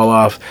dish the ball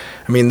off.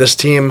 I mean, this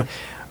team.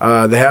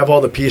 They have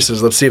all the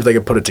pieces. Let's see if they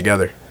can put it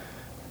together.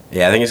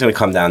 Yeah, I think it's going to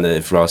come down to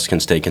if Russ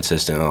can stay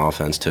consistent on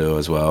offense too,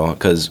 as well,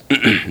 because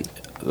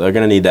they're going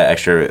to need that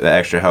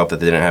extra help that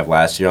they didn't have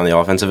last year on the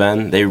offensive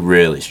end. They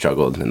really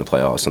struggled in the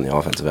playoffs on the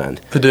offensive end.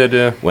 They did,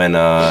 yeah. When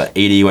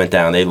AD went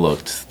down, they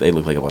looked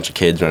like a bunch of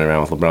kids running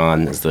around with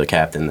LeBron as the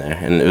captain there,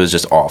 and it was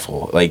just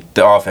awful. Like,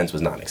 the offense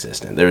was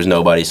non-existent. There was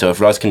nobody. So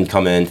if Russ can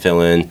come in, fill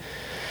in,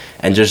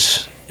 and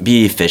just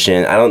be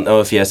efficient. I don't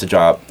know if he has to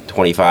drop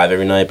 25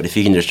 every night, but if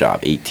he can just drop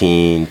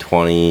 18,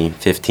 20,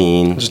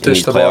 15 in these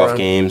playoff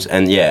games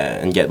and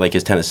get like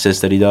his 10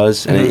 assists that he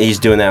does, and he's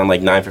doing that on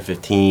like 9 for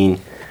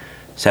 15,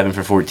 7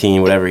 for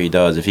 14, whatever he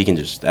does, if he can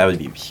that would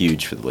be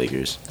huge for the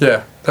Lakers.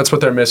 Yeah, that's what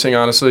they're missing,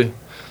 honestly.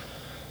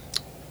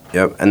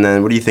 Yep, and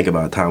then what do you think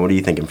about Tom? What are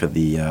you thinking for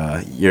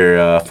the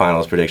your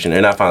finals prediction?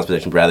 Or not finals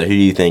prediction, but rather, who do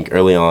you think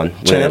early on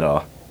win it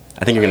all?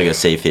 I think you're gonna go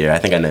safe here. I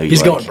think I know you.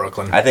 He's going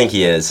Brooklyn. I think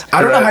he is.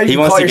 I don't know how you He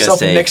can wants call to go yourself a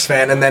safe. Knicks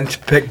fan and then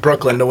pick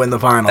Brooklyn to win the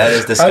finals.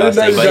 That is I didn't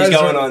know disgusting. you But he's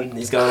guys going were- on.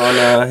 He's going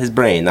on his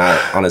brain,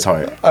 not on his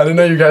heart. I didn't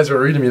know you guys were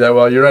reading me that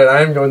well. You're right.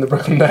 I am going the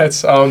Brooklyn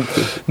Nets.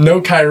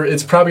 No Kyrie.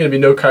 It's probably gonna be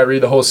no Kyrie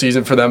the whole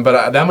season for them,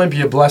 but that might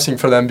be a blessing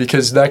for them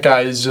because that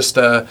guy is just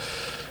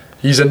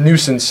he's a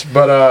nuisance.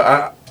 But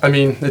I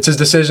mean, it's his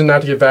decision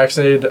not to get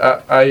vaccinated.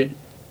 I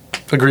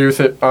agree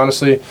with it.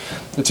 Honestly,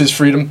 it's his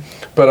freedom.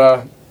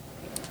 But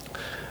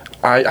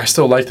I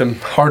still like them.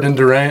 Harden,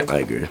 Durant. I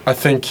agree. I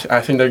think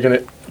they're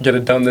gonna get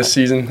it done this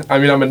season. I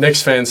mean, I'm a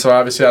Knicks fan, so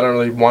obviously I don't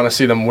really want to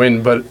see them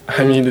win. But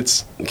I mean,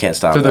 You can't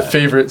stop they're that. the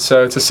favorite,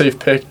 so it's a safe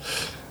pick.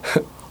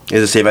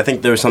 It's a safe. I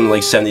think there was something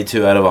like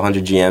 72 out of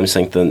 100 GMs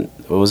think that.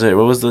 What was it? It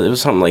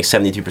was something like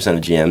 72%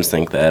 of GMs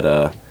think that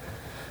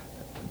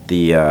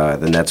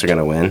the Nets are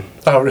gonna win.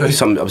 Oh, really?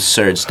 Some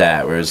absurd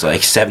stat where it's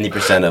like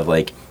 70% of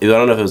like I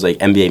don't know if it was like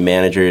NBA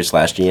managers /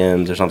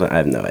 GMs or something. I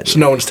have no idea. So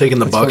no one's taking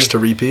the Bucks funny. to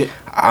repeat.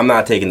 I'm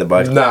not taking the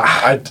Bucks. Nah,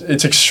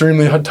 it's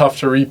extremely tough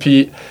to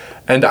repeat,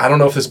 and I don't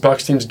know if this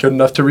Bucks team's good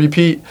enough to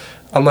repeat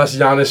unless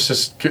Giannis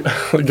just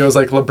goes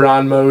like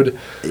LeBron mode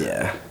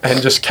Yeah.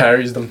 and just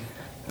carries them.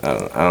 I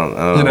don't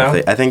know. You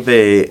know? I think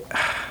they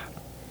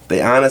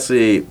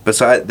honestly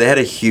they had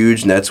a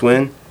huge Nets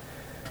win,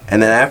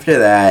 and then after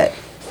that,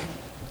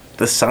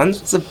 the Suns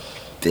was a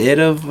bit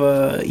of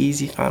a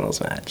easy finals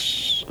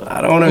match.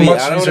 I don't want to be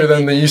Much easier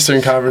than the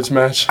Eastern Conference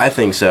match. I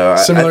think so.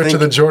 Similar I think, to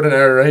the Jordan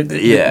era, right?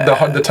 Yeah.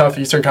 The tough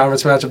Eastern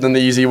Conference matchup than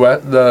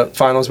the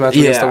finals match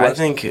against the Yeah,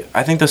 West.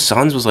 I think the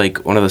Suns was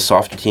like one of the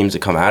softer teams to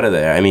come out of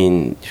there. I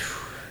mean,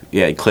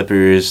 yeah,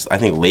 Clippers. I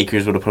think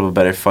Lakers would have put up a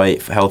better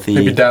fight, healthy.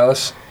 Maybe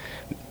Dallas.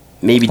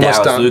 Maybe Unless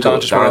Dallas. Luka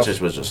Doncic went off.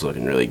 Doncic was just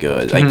looking really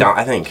good. Like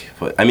I think,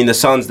 but I mean, the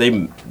Suns they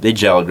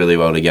gelled really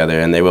well together,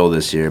 and they will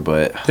this year.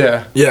 But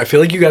Yeah, Yeah, I feel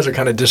like you guys are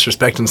kind of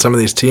disrespecting some of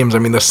these teams. I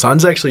mean, the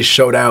Suns actually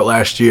showed out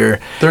last year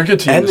they're a good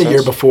team. and the year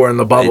Suns. before in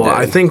the bubble. did.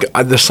 I think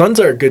the Suns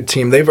are a good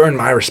team. They've earned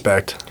my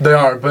respect. They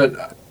are,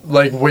 but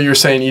like what you're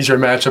saying, easier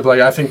matchup.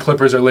 Like I think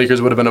Clippers or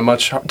Lakers would have been a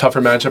much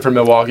tougher matchup for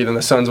Milwaukee than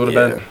the Suns would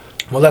have Yeah. been.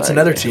 Well, that's I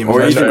another agree. team. Or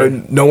Right?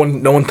 even- no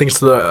one thinks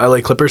the LA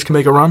Clippers can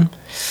make a run.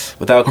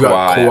 without You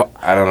got Kawhi, Kawhi.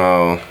 I don't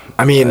know.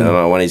 I I mean, don't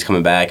know when he's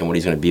coming back and what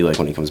he's going to be like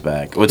when he comes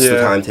back. What's the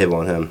Yeah. timetable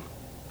on him?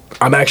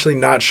 I'm actually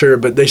not sure,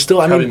 but they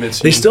still. I Probably mean,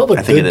 mid-season. they still have a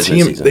I think it good is team.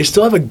 mid-season. They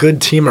still have a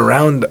good team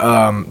around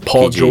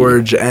Paul PG.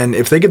 George, and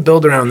if they could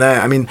build around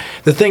that, I mean,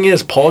 the thing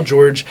is, Paul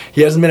George,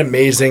 he hasn't been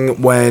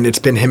amazing when it's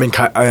been him and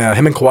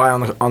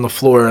Kawhi on the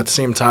floor at the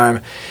same time,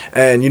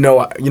 and you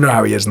know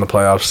how he is in the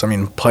playoffs. I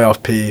mean,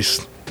 playoff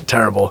pace.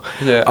 Terrible.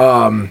 Yeah.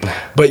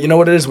 But you know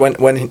what it is when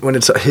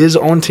it's his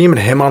own team and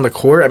him on the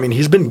court. I mean,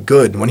 he's been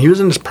good. When he was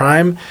in his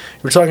prime,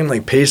 we're talking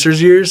like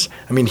Pacers years.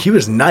 I mean, he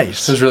was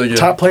nice. He was really good.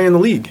 Top player in the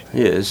league.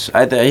 He is.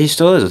 He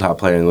still is a top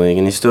player in the league,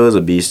 and he still is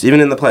a beast. Even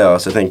in the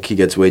playoffs, I think he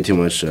gets way too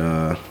much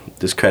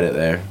discredit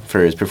there for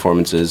his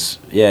performances.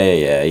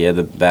 Yeah.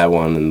 The bad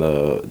one in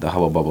the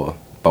Hubble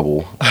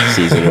Bubble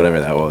season,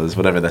 whatever that was,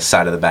 whatever the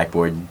side of the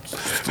backboard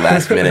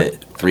last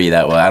minute 3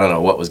 that was. I don't know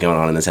what was going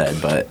on in his head,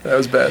 but That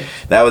was bad.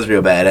 that was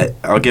real bad.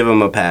 I'll give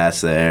him a pass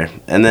there.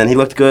 And then he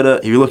looked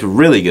good. He looked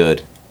really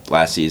good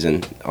last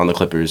season on the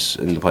Clippers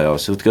in the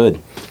playoffs. He looked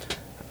good.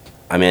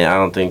 I mean, I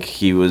don't think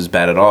he was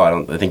bad at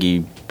all. I think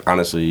he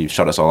honestly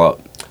shut us all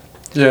up.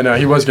 Yeah, no,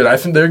 he was good. I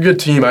think they're a good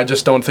team. I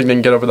just don't think they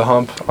can get over the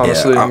hump,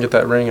 honestly, Yeah, and get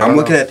that ring. I I'm don't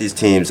looking know. at these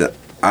teams. That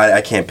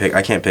I can't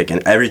pick,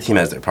 and every team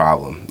has their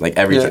problem. Like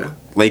every Yeah. team.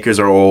 Lakers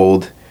are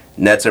old.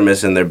 Nets are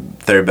missing their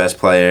third best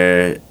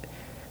player.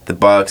 The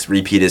Bucks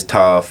repeat is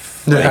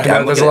tough. Yeah, Like I know,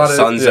 I'm there's looking a at lot of-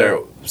 Suns yeah. are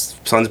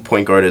Suns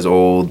point guard is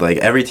old. Like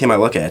every team I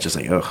look at, it's just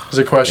like ugh. It's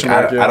a question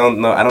Like, mark. Yeah. I don't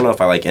know. I don't know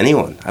if I like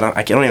anyone. I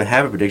don't even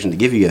have a prediction to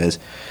give you guys.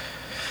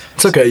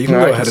 It's okay. You can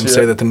No, I go can ahead and see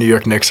say that. that the New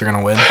York Knicks are going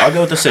to win. I'll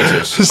go with the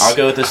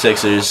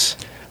Sixers.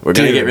 We're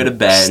gonna Dude, get rid of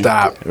Ben.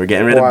 stop. We're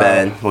getting rid Wow. of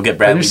Ben. We'll get Are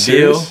Bradley you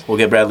Beal. serious? We'll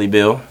get Bradley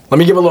Beal. Let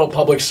me give a little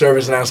public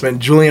service announcement.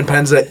 Julian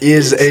Penza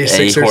is a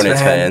Sixers Hornets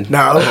fan.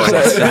 No,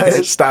 Hornets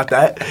fan. stop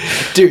that.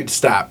 Dude,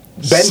 stop.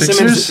 Ben Sixers?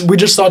 Simmons, we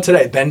just saw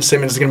today, Ben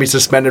Simmons is going to be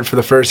suspended for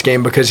the first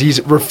game because he's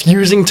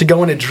refusing to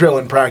go in a drill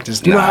in practice.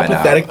 Do you know how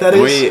pathetic that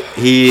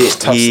is?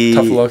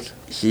 Tough look.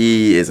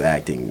 He is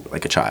acting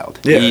like a child.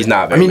 Yeah. He's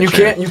not very I mean,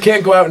 mature. you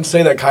can't go out and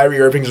say that Kyrie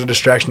Irving's a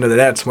distraction to the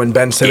Nets when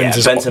Ben Simmons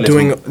Yeah, Ben is Simmons-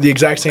 doing the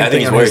exact same I think thing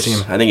he's on his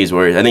worse. team. I think he's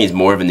worse. I think he's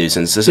more of a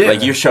nuisance. This Yeah.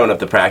 Like you're showing up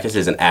to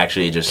practices and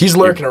actually just He's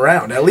lurking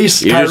around. At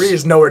least you're Kyrie just-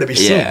 is nowhere to be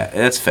seen. Yeah,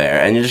 that's fair.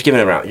 And you're just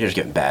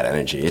giving bad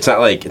energy. It's not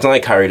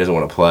like Kyrie doesn't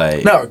want to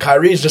play. No,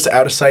 Kyrie's just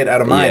out of sight,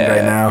 out of mind Yeah.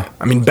 right now.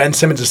 I mean, Ben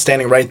Simmons is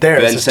standing right there.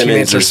 Ben His Simmons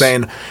teammates are is-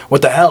 saying,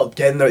 "What the hell?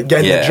 Get in the drill."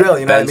 You know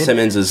Ben what I mean?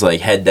 Simmons is like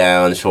head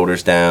down,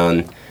 shoulders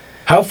down.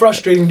 How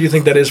frustrating do you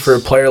think that is for a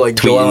player like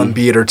Joel Tweeting.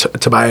 Embiid or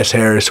Tobias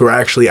Harris, who are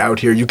actually out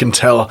here? You can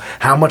tell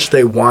how much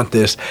they want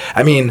this.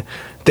 I mean,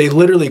 they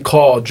literally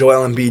call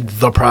Joel Embiid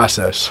the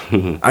process.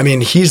 I mean,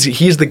 he's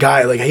the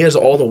guy. Like, he has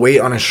all the weight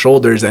on his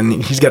shoulders,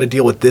 and he's got to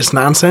deal with this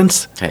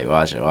nonsense. Hey,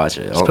 watch it.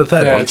 It's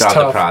pathetic. Yeah, Don't it's drop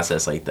the tough.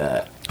 process like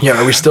that. Yeah,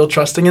 are we still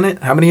trusting in it?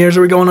 How many years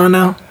are we going on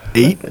now?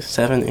 8?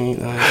 7, 8,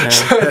 9,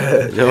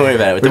 10. Don't worry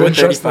about it. We've been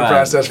trusting the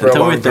process for a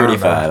Until long we're time,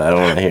 35, I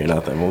don't want to hear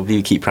nothing.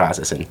 We'll keep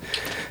processing.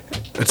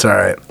 It's all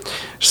right.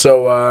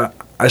 So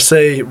I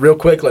say real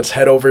quick, let's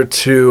head over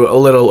to a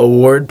little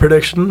award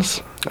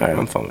predictions. All right,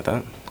 I'm fine with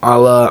that.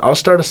 I'll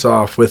start us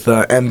off with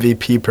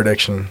MVP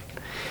prediction.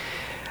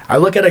 I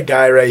look at a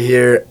guy right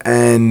here,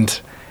 and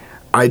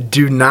I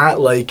do not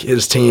like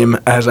his team,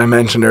 as I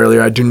mentioned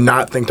earlier. I do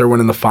not think they're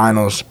winning the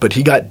finals, but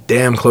he got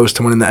damn close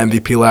to winning the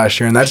MVP last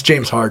year, and that's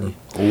James Harden.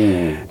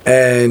 Ooh.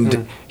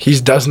 And he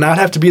does not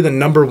have to be the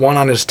number one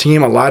on his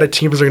team. A lot of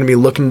teams are going to be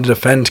looking to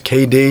defend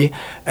KD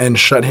and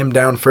shut him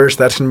down first.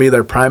 That's going to be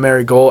their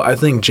primary goal. I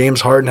think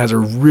James Harden has a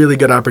really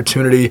good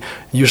opportunity.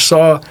 You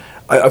saw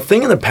a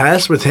thing in the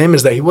past with him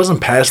is that he wasn't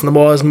passing the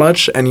ball as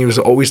much, and he was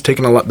always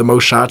taking the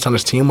most shots on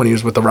his team when he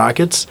was with the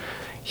Rockets.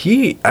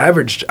 He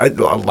averaged a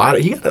lot.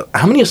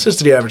 How many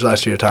assists did he average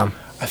last year, Tom?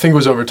 I think it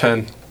was over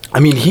 10. I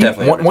mean,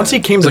 once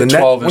he came to the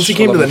net, once he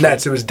came to the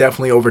Nets, it was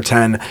definitely over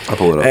 10. I'll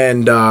pull it up.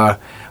 And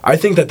I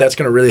think that's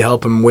going to really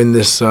help him win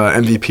this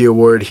MVP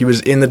award. He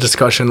was in the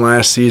discussion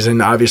last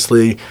season.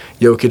 Obviously,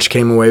 Jokic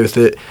came away with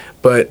it,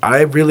 but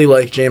I really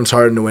like James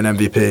Harden to win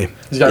MVP.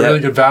 He's got really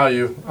good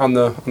value on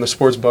the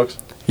sports books.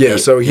 Yeah,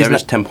 so he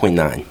averaged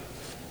 10.9.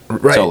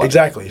 Right, solo.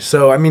 Exactly.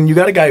 So, I mean, you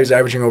got a guy who's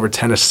averaging over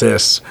 10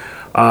 assists.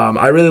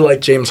 I really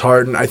like James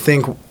Harden. I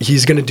think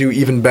he's going to do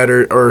even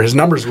better, or his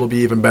numbers will be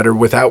even better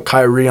without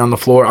Kyrie on the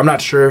floor. I'm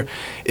not sure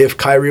if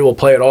Kyrie will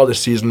play at all this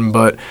season,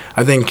 but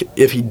I think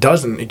if he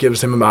doesn't, it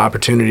gives him an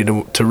opportunity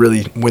to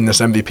really win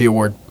this MVP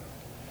award.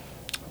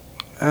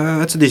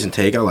 That's a decent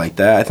take. I like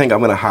that. I think I'm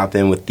going to hop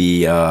in with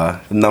the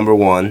number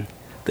one,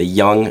 the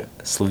young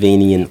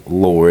Slovenian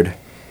lord,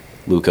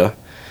 Luka.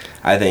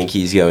 I think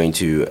he's going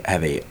to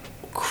have a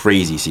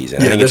crazy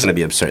season. I think it's going to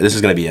be absurd. This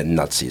is going to be a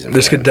nuts season.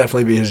 This could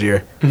definitely be his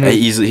year.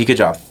 Easily, he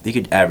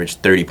could average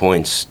 30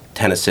 points,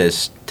 10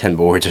 assists, 10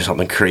 boards or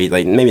something crazy.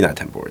 Like, maybe not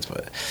 10 boards,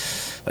 but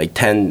like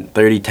 10,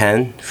 30,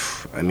 10.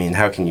 I mean,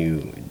 how can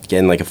you get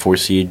in like a 4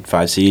 seed,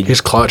 5 seed?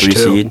 He's clutch 3 too.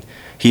 seed?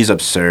 He's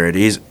absurd.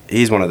 He's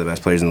one of the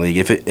best players in the league.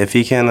 If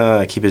he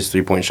can keep his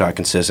 3-point shot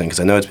consistent,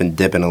 because I know it's been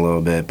dipping a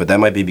little bit, but that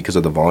might be because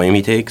of the volume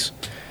he takes.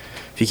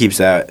 If he keeps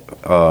that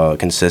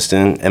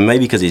consistent, and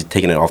maybe because he's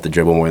taking it off the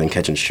dribble more than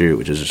catch and shoot,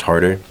 which is just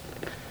harder,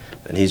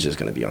 then he's just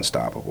going to be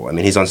unstoppable. I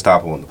mean, he's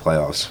unstoppable in the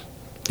playoffs.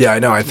 Yeah, I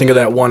know. I think of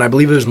that one. I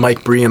believe it was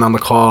Mike Breen on the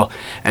call,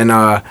 and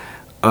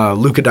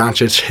Luka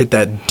Doncic hit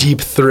that deep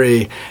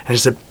 3, and he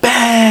said,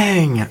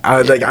 "Bang!"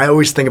 I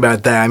always think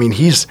about that. I mean,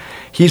 he's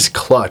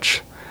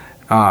clutch.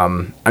 I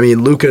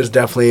mean, Luka is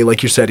definitely,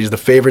 like you said, he's the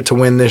favorite to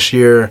win this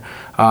year.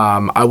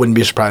 I wouldn't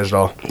be surprised at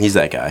all. He's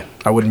that guy.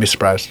 I wouldn't be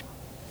surprised.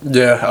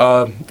 Yeah,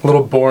 a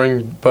little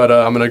boring, but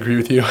I'm going to agree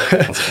with you.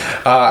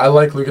 I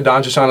like Luka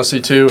Doncic,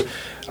 honestly, too.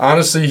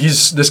 Honestly,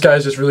 this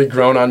guy's just really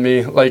grown on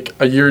me. Like,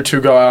 a year or two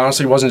ago, I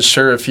honestly wasn't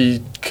sure if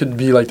he could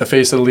be, like, the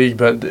face of the league,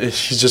 but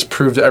he's just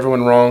proved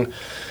everyone wrong.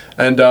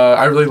 And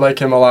I really like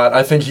him a lot.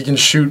 I think he can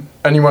shoot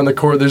anywhere on the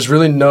court. There's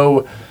really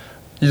no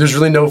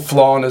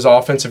flaw in his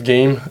offensive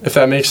game, if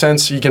that makes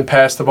sense. He can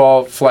pass the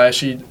ball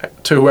flashy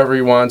to whoever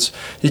he wants.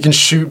 He can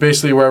shoot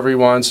basically wherever he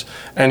wants,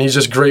 and he's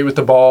just great with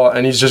the ball,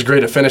 and he's just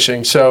great at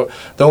finishing. So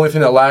the only thing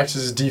that lacks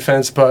is his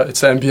defense, but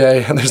it's the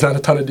NBA, and there's not a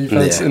ton of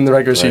defense in the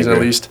regular season at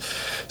least.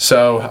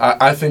 So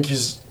I think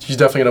he's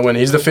definitely going to win.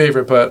 He's the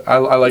favorite, but I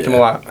like him a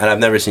lot. And I've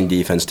never seen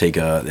defense take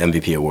a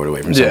MVP award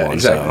away from someone.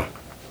 Exactly.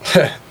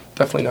 So.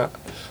 Definitely not.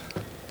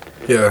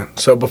 Yeah,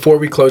 so before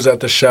we close out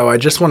the show, I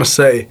just want to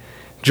say,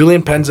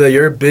 Julian Penza,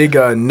 you're a big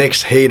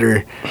Knicks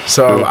hater,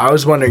 so I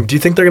was wondering, do you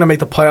think they're going to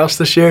make the playoffs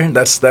this year?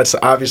 That's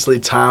obviously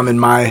Tom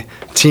and my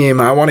team.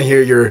 I want to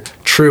hear your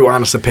true,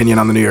 honest opinion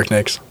on the New York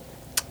Knicks.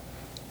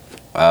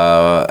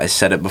 I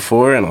said it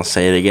before, and I'll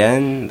say it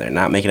again. They're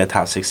not making a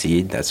top 6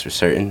 seed, that's for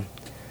certain.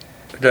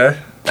 Okay.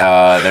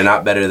 They're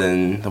not better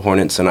than the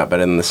Hornets. They're not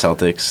better than the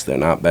Celtics. They're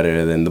not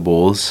better than the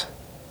Bulls.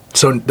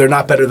 So they're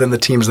not better than the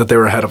teams that they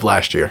were ahead of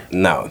last year?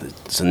 No,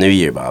 it's a new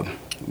year, Bob.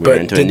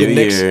 But did the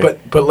Knicks?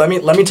 But let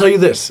me tell you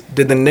this: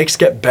 did the Knicks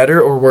get better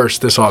or worse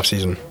this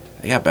offseason?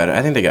 They got better.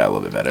 I think they got a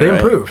little bit better. They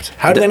improved.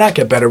 How did they not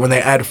get better when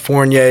they add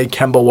Fournier,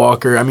 Kemba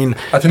Walker? I mean,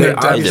 I think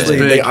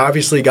they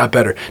obviously got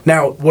better.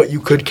 Now, what you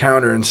could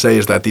counter and say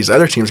is that these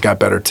other teams got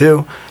better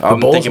too.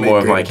 I'm thinking more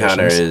of my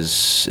counter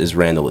is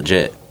Randall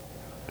legit.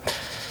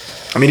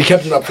 I mean, he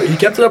kept it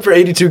up for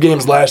 82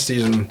 games last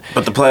season.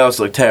 But the playoffs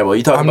look terrible.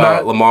 You talk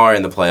about Lamar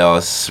in the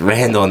playoffs,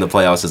 Randall in the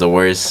playoffs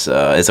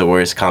is a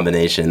worse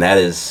combination. That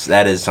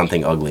is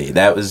something ugly.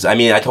 I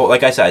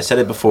said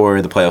it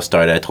before the playoffs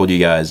started. I told you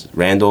guys,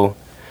 Randall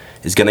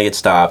is gonna get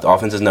stopped.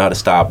 Offenses know how to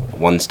stop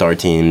 1-star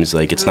teams.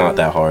 Like, it's not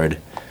that hard,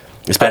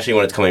 especially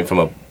when it's coming from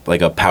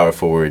a power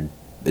forward.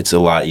 It's a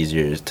lot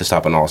easier to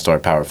stop an all-star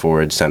power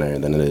forward center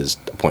than it is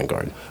a point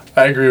guard.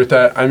 I agree with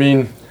that. I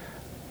mean,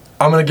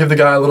 I'm going to give the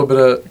guy a little bit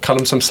of, cut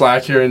him some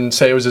slack here and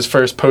say it was his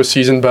first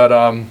postseason, but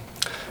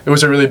it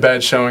was a really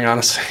bad showing,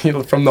 honestly,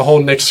 from the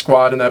whole Knicks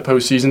squad in that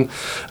postseason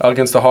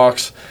against the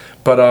Hawks.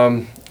 But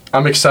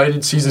I'm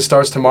excited. Season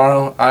starts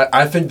tomorrow.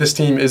 I think this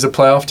team is a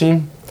playoff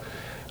team.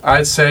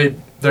 I'd say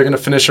they're going to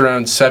finish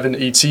around 7,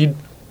 8 seed.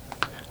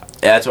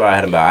 Yeah, that's what I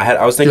had them about.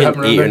 I was thinking have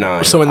them 8 or around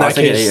 9. So in I that was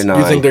thinking case, 8 or do 9.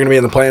 you think they're going to be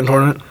in the play-in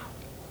tournament?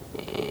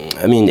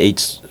 I mean,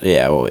 8's,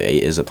 yeah, well,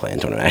 8 is a play-in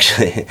tournament,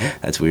 actually.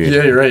 That's weird.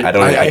 Yeah, you're right. I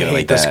don't I like it hate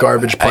like this that.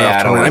 garbage playoff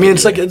I don't tournament. like I mean, it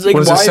it's like either.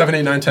 What is it, why 7,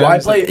 8, 9, 10? why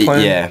play?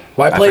 Yeah.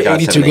 Why I play forgot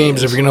 82 7, 8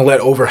 games if is. you're going to let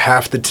over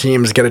half the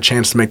teams get a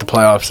chance to make the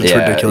playoffs? It's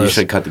Yeah, ridiculous.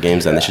 you should cut the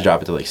games then. They should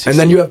drop it to like 60. And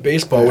then you have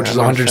baseball, which is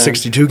I'm not a fan.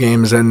 162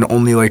 games, and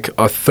only like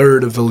a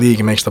third of the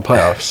league makes the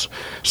playoffs.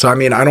 So I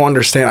mean, I don't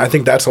understand. I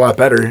think that's a lot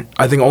better.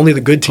 I think only the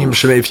good teams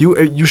should. If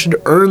you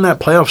should earn that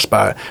playoff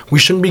spot. We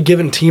shouldn't be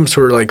giving teams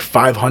who are like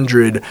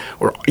 500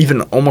 or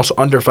even almost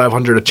under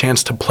 500 a chance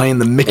to play in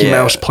the Mickey Yeah.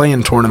 Mouse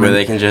play-in tournament. where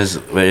they can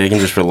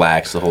just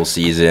relax the whole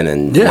season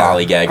and Yeah.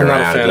 lollygag I'm not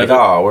a around. fan Like, of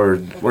it.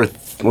 oh,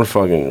 we're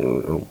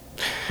fucking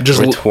Just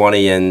we're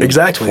 20 and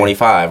Exactly.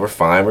 25. We're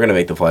fine. We're gonna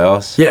make the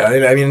playoffs. yeah,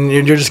 I mean,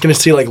 you're just gonna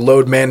see like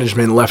load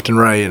management left and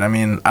right. I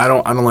mean, I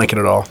don't like it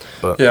at all.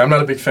 But Yeah, I'm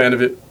not a big fan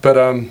of it. But,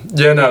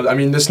 yeah, no, I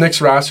mean, this Knicks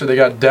roster, they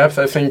got depth.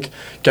 I think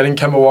getting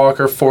Kemba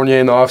Walker, Fournier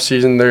in the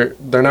offseason,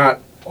 they're not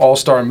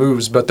all-star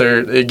moves, but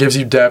it gives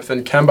you depth.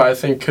 And Kemba, I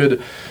think,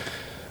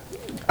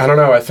 I don't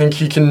know. I think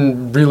he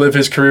can relive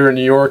his career in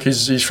New York.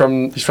 He's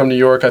from New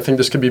York. I think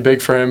this could be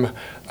big for him.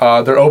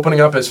 They're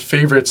opening up as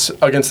favorites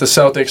against the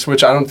Celtics,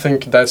 which I don't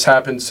think that's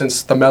happened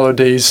since the Melo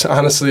days,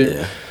 honestly,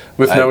 Yeah.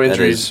 with no That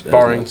injuries, is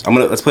barring. nuts.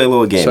 Let's play a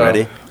little game. So,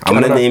 Ready? I'm I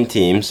gonna don't know. name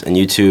teams, and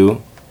you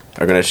two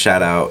are gonna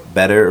shout out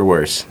better or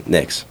worse.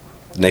 Knicks.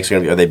 The Knicks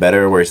are they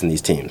better or worse than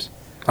these teams?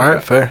 all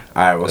right, fair.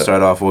 All right, we'll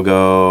start off. We'll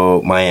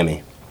go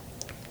Miami.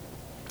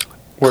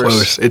 Worse.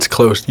 Close. It's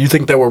close. You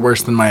think that we're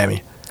worse than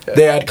Miami? Yeah.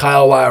 They had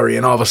Kyle Lowry,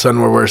 and all of a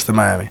sudden we're worse than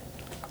Miami.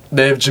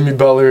 They have Jimmy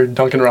Butler,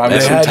 Duncan They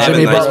Robinson. had have a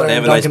Jimmy nice- Butler they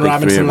have and a nice Duncan big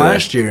Robinson three over there.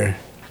 last year.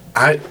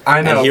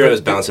 I know. And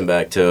Hero's but- bouncing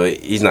back too.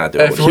 He's not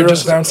doing If what we're he Hero's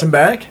just- bouncing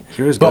back,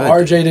 Hero's but good.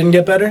 RJ didn't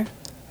get better.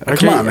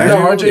 Come on, man. No,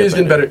 He'll RJ get is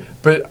getting better.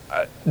 But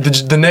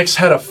the Knicks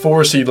had a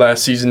 4 seed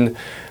last season,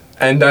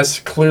 and that's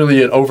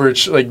clearly an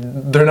overage. Like,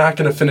 they're not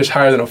going to finish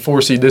higher than a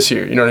 4 seed this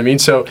year. You know what I mean?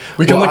 So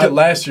we can Well, look at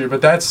last year,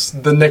 but that's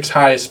the Knicks'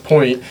 highest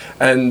point,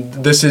 and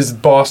this is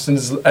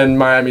Boston's and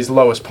Miami's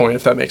lowest point,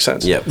 if that makes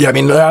sense. Yep. Yeah, I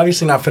mean, they're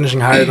obviously not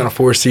finishing higher than a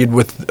 4 seed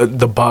with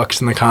the Bucks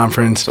in the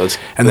conference So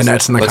and the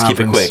Nets in the let's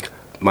conference. keep it quick.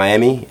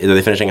 Miami, are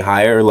they finishing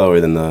higher or lower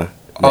than the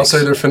I'll Knicks?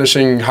 say they're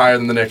finishing higher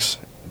than the Knicks.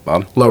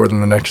 Bob? Lower than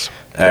the Knicks.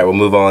 All right, we'll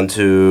move on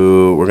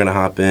to. We're gonna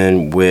hop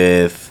in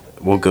with.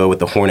 We'll go with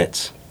the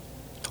Hornets.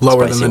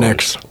 Lower Spicy than the one.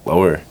 Knicks.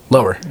 Lower.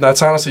 Lower.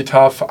 That's honestly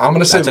tough. I'm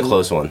gonna say That's a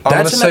close one. I'm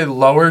gonna That's say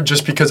lower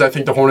just because I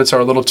think the Hornets are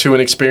a little too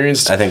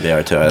inexperienced. I think they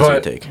are too. That's what I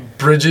but take.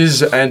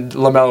 Bridges and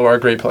LaMelo are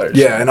great players.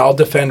 Yeah, and I'll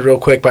defend real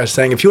quick by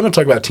saying if you want to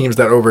talk about teams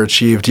that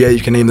overachieved, yeah,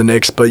 you can name the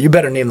Knicks, but you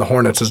better name the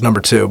Hornets as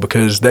number 2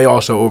 because they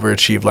also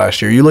overachieved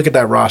last year. You look at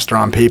that roster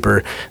on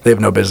paper, they have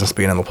no business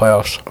being in the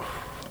playoffs.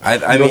 I You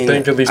don't mean,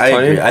 think at least I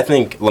playing? agree. I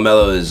think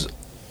Lamelo is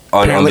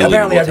Apparently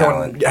unbelievable everyone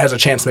talent. has a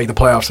chance to make the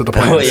playoffs with the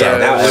Oh play-in. yeah,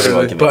 now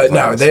everyone can. make But the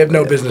no, playoffs. they have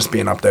no Yeah. business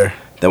being up there.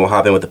 Then we'll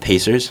hop in with the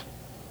Pacers.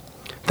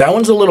 That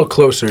one's a little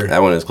closer.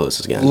 That one is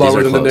closest again. These Lower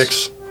are than the close.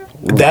 Knicks.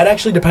 That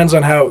actually depends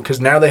on how, because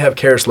now they have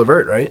Karis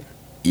LeVert, right?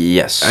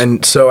 Yes.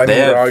 And so I they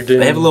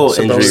mean, have a little Sabonis.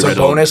 injury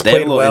riddled. Sabonis They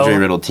have a played little well. injury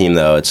riddled team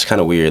though. It's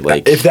kind of weird.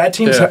 Like if that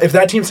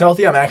team's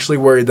healthy, I'm actually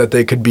worried that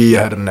they could be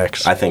ahead of the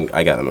Knicks. I think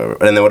I got them over.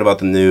 And then what about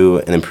the new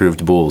and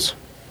improved Bulls?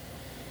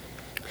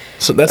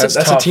 So that's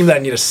a tough. team that I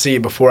need to see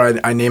before I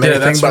name Yeah, anything.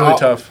 that's but really I'll,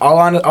 tough.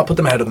 I'll put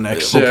them ahead of the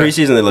Knicks. Well, Yeah.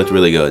 preseason they looked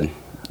really good.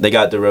 They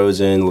got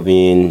DeRozan,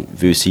 Levine,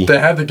 Vuce. They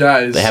have the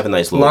guys. They have a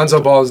nice little- Lonzo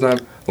Ball is not.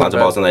 Lonzo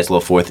Ball's a nice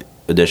little fourth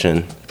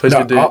addition. Plays No,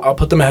 good D. I'll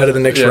put them ahead of the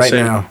Knicks Yeah, right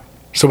same. now.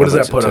 So what does I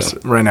that think put so, us too.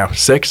 right now?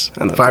 6, I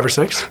don't know. 5 or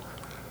 6?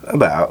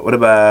 What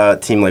about a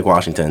team like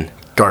Washington?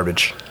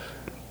 Garbage.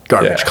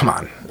 Yeah. Come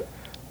on.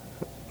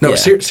 No, Yeah.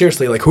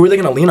 seriously. Like, who are they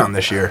going to lean on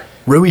this year?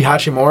 Rui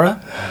Hachimura?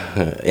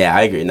 Yeah,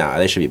 I agree. Nah,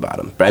 they should be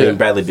bottom. Yeah.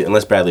 Bradley Beal,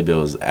 unless Bradley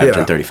Beal is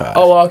averaging 35.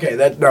 Oh, well, okay.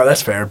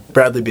 That's fair.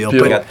 Bradley Beal.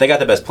 Beal. But They got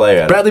the best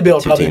player. Out Bradley of Beal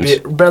will two probably teams.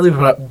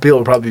 Beal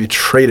will probably be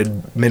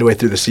traded midway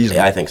through the season.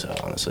 Yeah, I think so.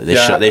 Honestly, they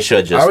Yeah. should. They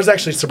should just. I was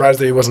actually surprised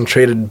that he wasn't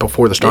traded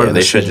before the start Yeah, of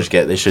they the should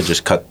season.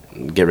 just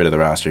get rid of the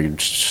roster.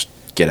 Just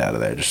get out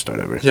of there. Just start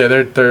over. Yeah,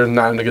 they're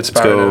not in a good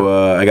spot. Let's right now.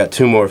 go. I got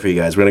 2 more for you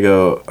guys. I'm gonna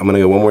go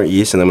one more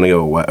East, and I'm gonna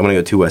go. I'm gonna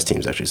go 2 West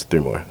teams actually. So 3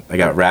 more. I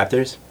got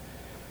Raptors.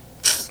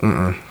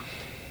 No.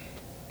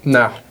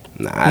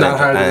 Nah, I Not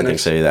higher didn't than think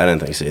Knicks. so. I didn't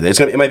think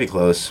so. It might be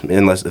close,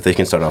 unless if they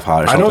can start off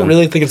hot or I something. don't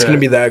really think it's going Yeah.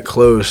 to be that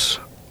close.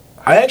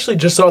 I actually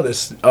just saw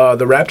this.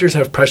 The Raptors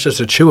have Precious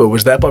Achiuwa.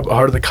 Was that part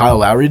of the Kyle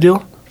Lowry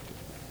deal?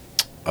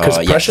 Because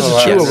Yes. Precious Oh,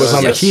 Achiuwa yes. was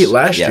on the Yes. Heat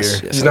last Yes. year.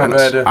 Yes, He's it not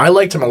was. bad. I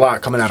liked him a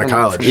lot coming out of From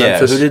college. Yeah,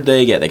 Memphis. who did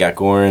they get? They got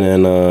Goran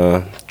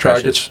and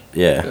Precious. Dragic.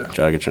 Yeah, Yeah.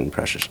 Dragic and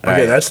Precious.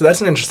 Okay, Alright.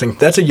 that's an interesting.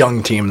 That's a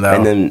young team though.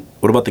 And then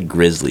what about the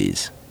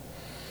Grizzlies?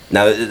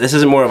 Now this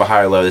isn't more of a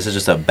higher low. This is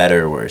just a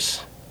better or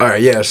worse. all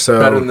right, yeah. So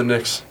Better than the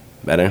Knicks.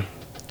 Better.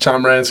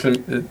 John Morant's gonna.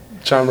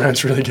 John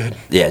Morant's really good.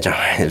 Yeah, John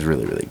Morant is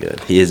really, really good.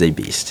 He is a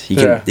beast. He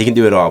can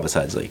do it all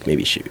besides like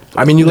maybe shoot.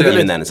 I mean, you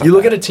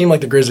look at a team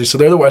like the Grizzlies, so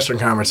they're the Western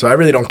Conference, so I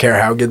really don't care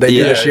how good they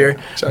do this year.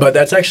 Exactly. But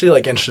that's actually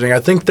like interesting. I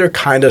think they're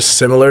kind of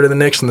similar to the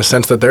Knicks in the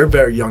sense that they're a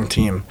very young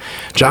team.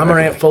 John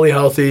Morant fully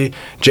healthy,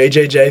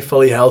 JJJ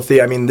fully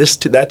healthy. I mean,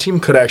 that team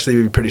could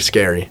actually be pretty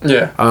scary.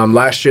 Yeah.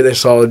 Last year they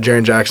saw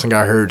Jaren Jackson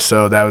got hurt,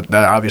 so that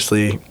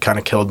obviously kind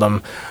of killed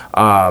them.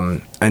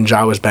 And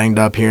Ja was banged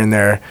up here and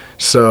there,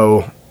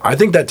 so. I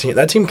think that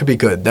team could be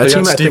good. That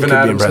team, I think, could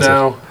be impressive.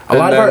 Now,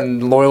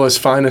 Loyola's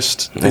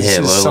finest.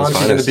 Is Santi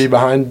going to be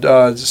behind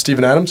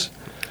Steven Adams?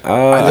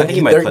 I think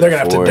he might. They're going to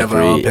have to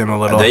develop him a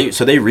little.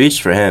 So they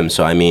reached for him.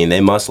 So I mean, they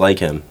must like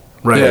him.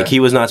 Right. Like he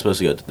was not supposed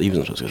to go. He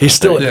wasn't supposed to go. He's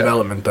still in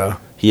development, though.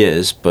 He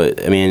is,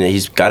 but I mean,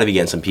 he's got to be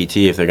getting some PT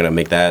if they're going to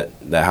make that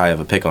high of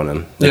a pick on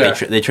him. Like,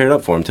 they traded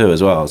up for him too,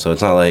 as well. So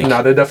it's not like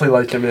no, they definitely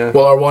like him. Yeah.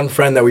 Well, our one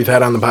friend that we've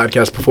had on the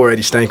podcast before,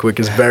 Eddie Stankwik,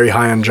 is very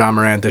high on John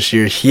Morant this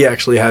year. He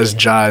actually has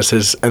Ja as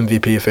his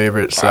MVP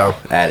favorite. So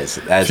that is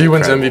if he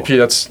wins MVP,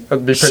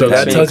 that'd be pretty. So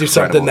that tells you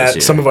something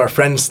that some of our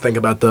friends think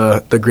about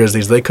the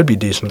Grizzlies. They could be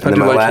decent. And then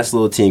my last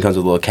little team comes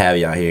with a little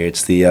caveat here.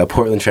 It's the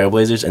Portland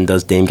Trailblazers, and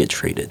does Dame get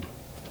traded?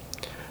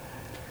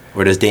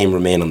 Or does Dame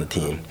remain on the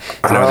team?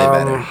 And are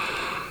they better?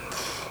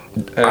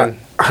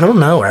 I don't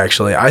know,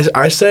 actually.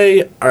 I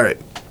say, all right,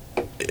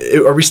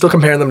 are we still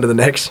comparing them to the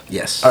Knicks?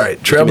 Yes. All right,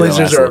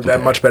 Trailblazers are a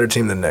much better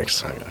team than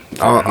Knicks. Okay.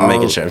 I'm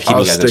making sure.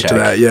 I'll stick to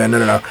that. Yeah,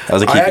 no.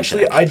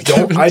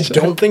 I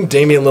don't think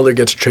Damian Lillard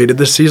gets traded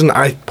this season.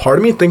 Part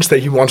of me thinks that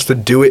he wants to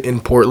do it in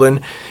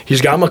Portland.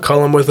 He's got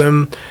McCollum with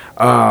him.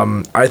 I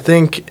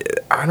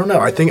don't know.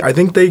 I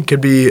think they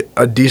could be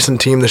a decent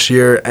team this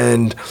year,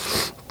 and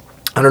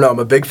I don't know. I'm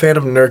a big fan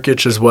of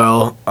Nurkic as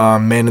well,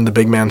 man in the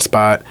big man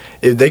spot.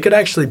 If they could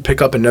actually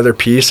pick up another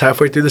piece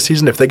halfway through the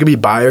season, if they could be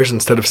buyers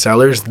instead of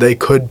sellers, they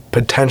could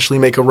potentially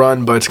make a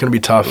run, but it's going to be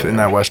tough in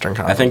that Western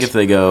Conference.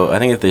 I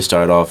think if they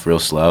start off real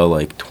slow,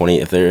 like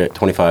if they're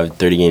 25,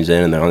 30 games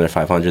in and they're under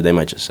 500, they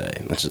might just say,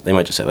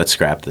 let's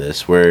scrap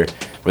this. We're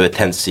the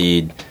 10th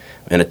seed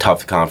in a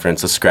tough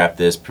conference. Let's scrap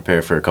this,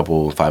 prepare for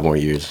 5 more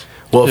years.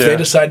 Well, if they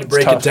decide to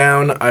break it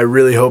down, I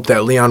really hope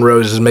that Leon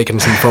Rose is making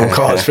some phone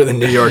calls for the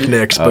New York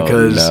Knicks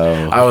because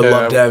I would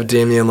love to have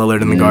Damian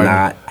Lillard in the Garden.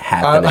 Not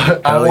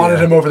happening. I wanted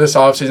him over this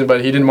offseason,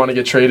 but he didn't want to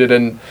get traded,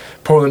 and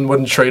Portland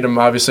wouldn't trade him,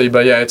 obviously.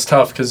 But, yeah, it's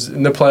tough because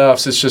in the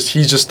playoffs,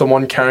 he's just the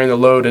one carrying the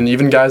load, and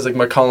even guys like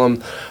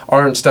McCollum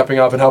aren't stepping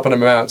up and helping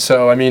him out.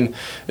 So, I mean,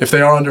 if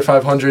they are under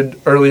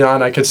 500 early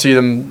on, I could see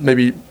them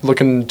maybe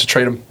looking to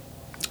trade him.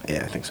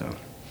 Yeah, I think so.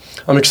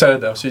 I'm excited,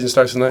 though. Season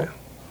starts tonight.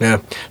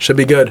 Yeah, should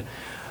be good.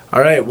 All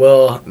right,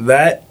 well,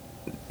 that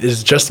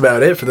is just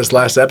about it for this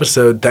last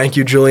episode. Thank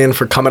you, Julian,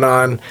 for coming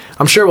on.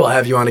 I'm sure we'll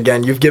have you on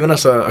again. You've given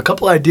us a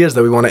couple ideas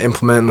that we want to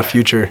implement in the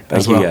future.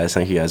 Thank you guys.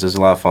 It was a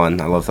lot of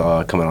fun. I love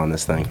coming on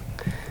this thing.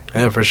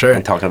 Yeah, for sure.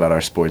 And talking about our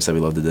sports that we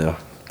love to do.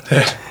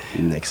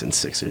 Knicks and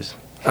Sixers.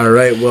 All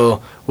right,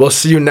 well, we'll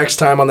see you next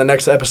time on the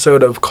next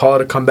episode of Call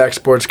It a Comeback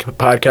Sports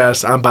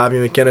Podcast. I'm Bobby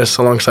McInnes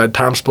alongside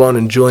Tom Spallone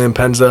and Julian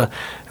Penza,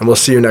 and we'll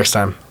see you next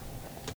time.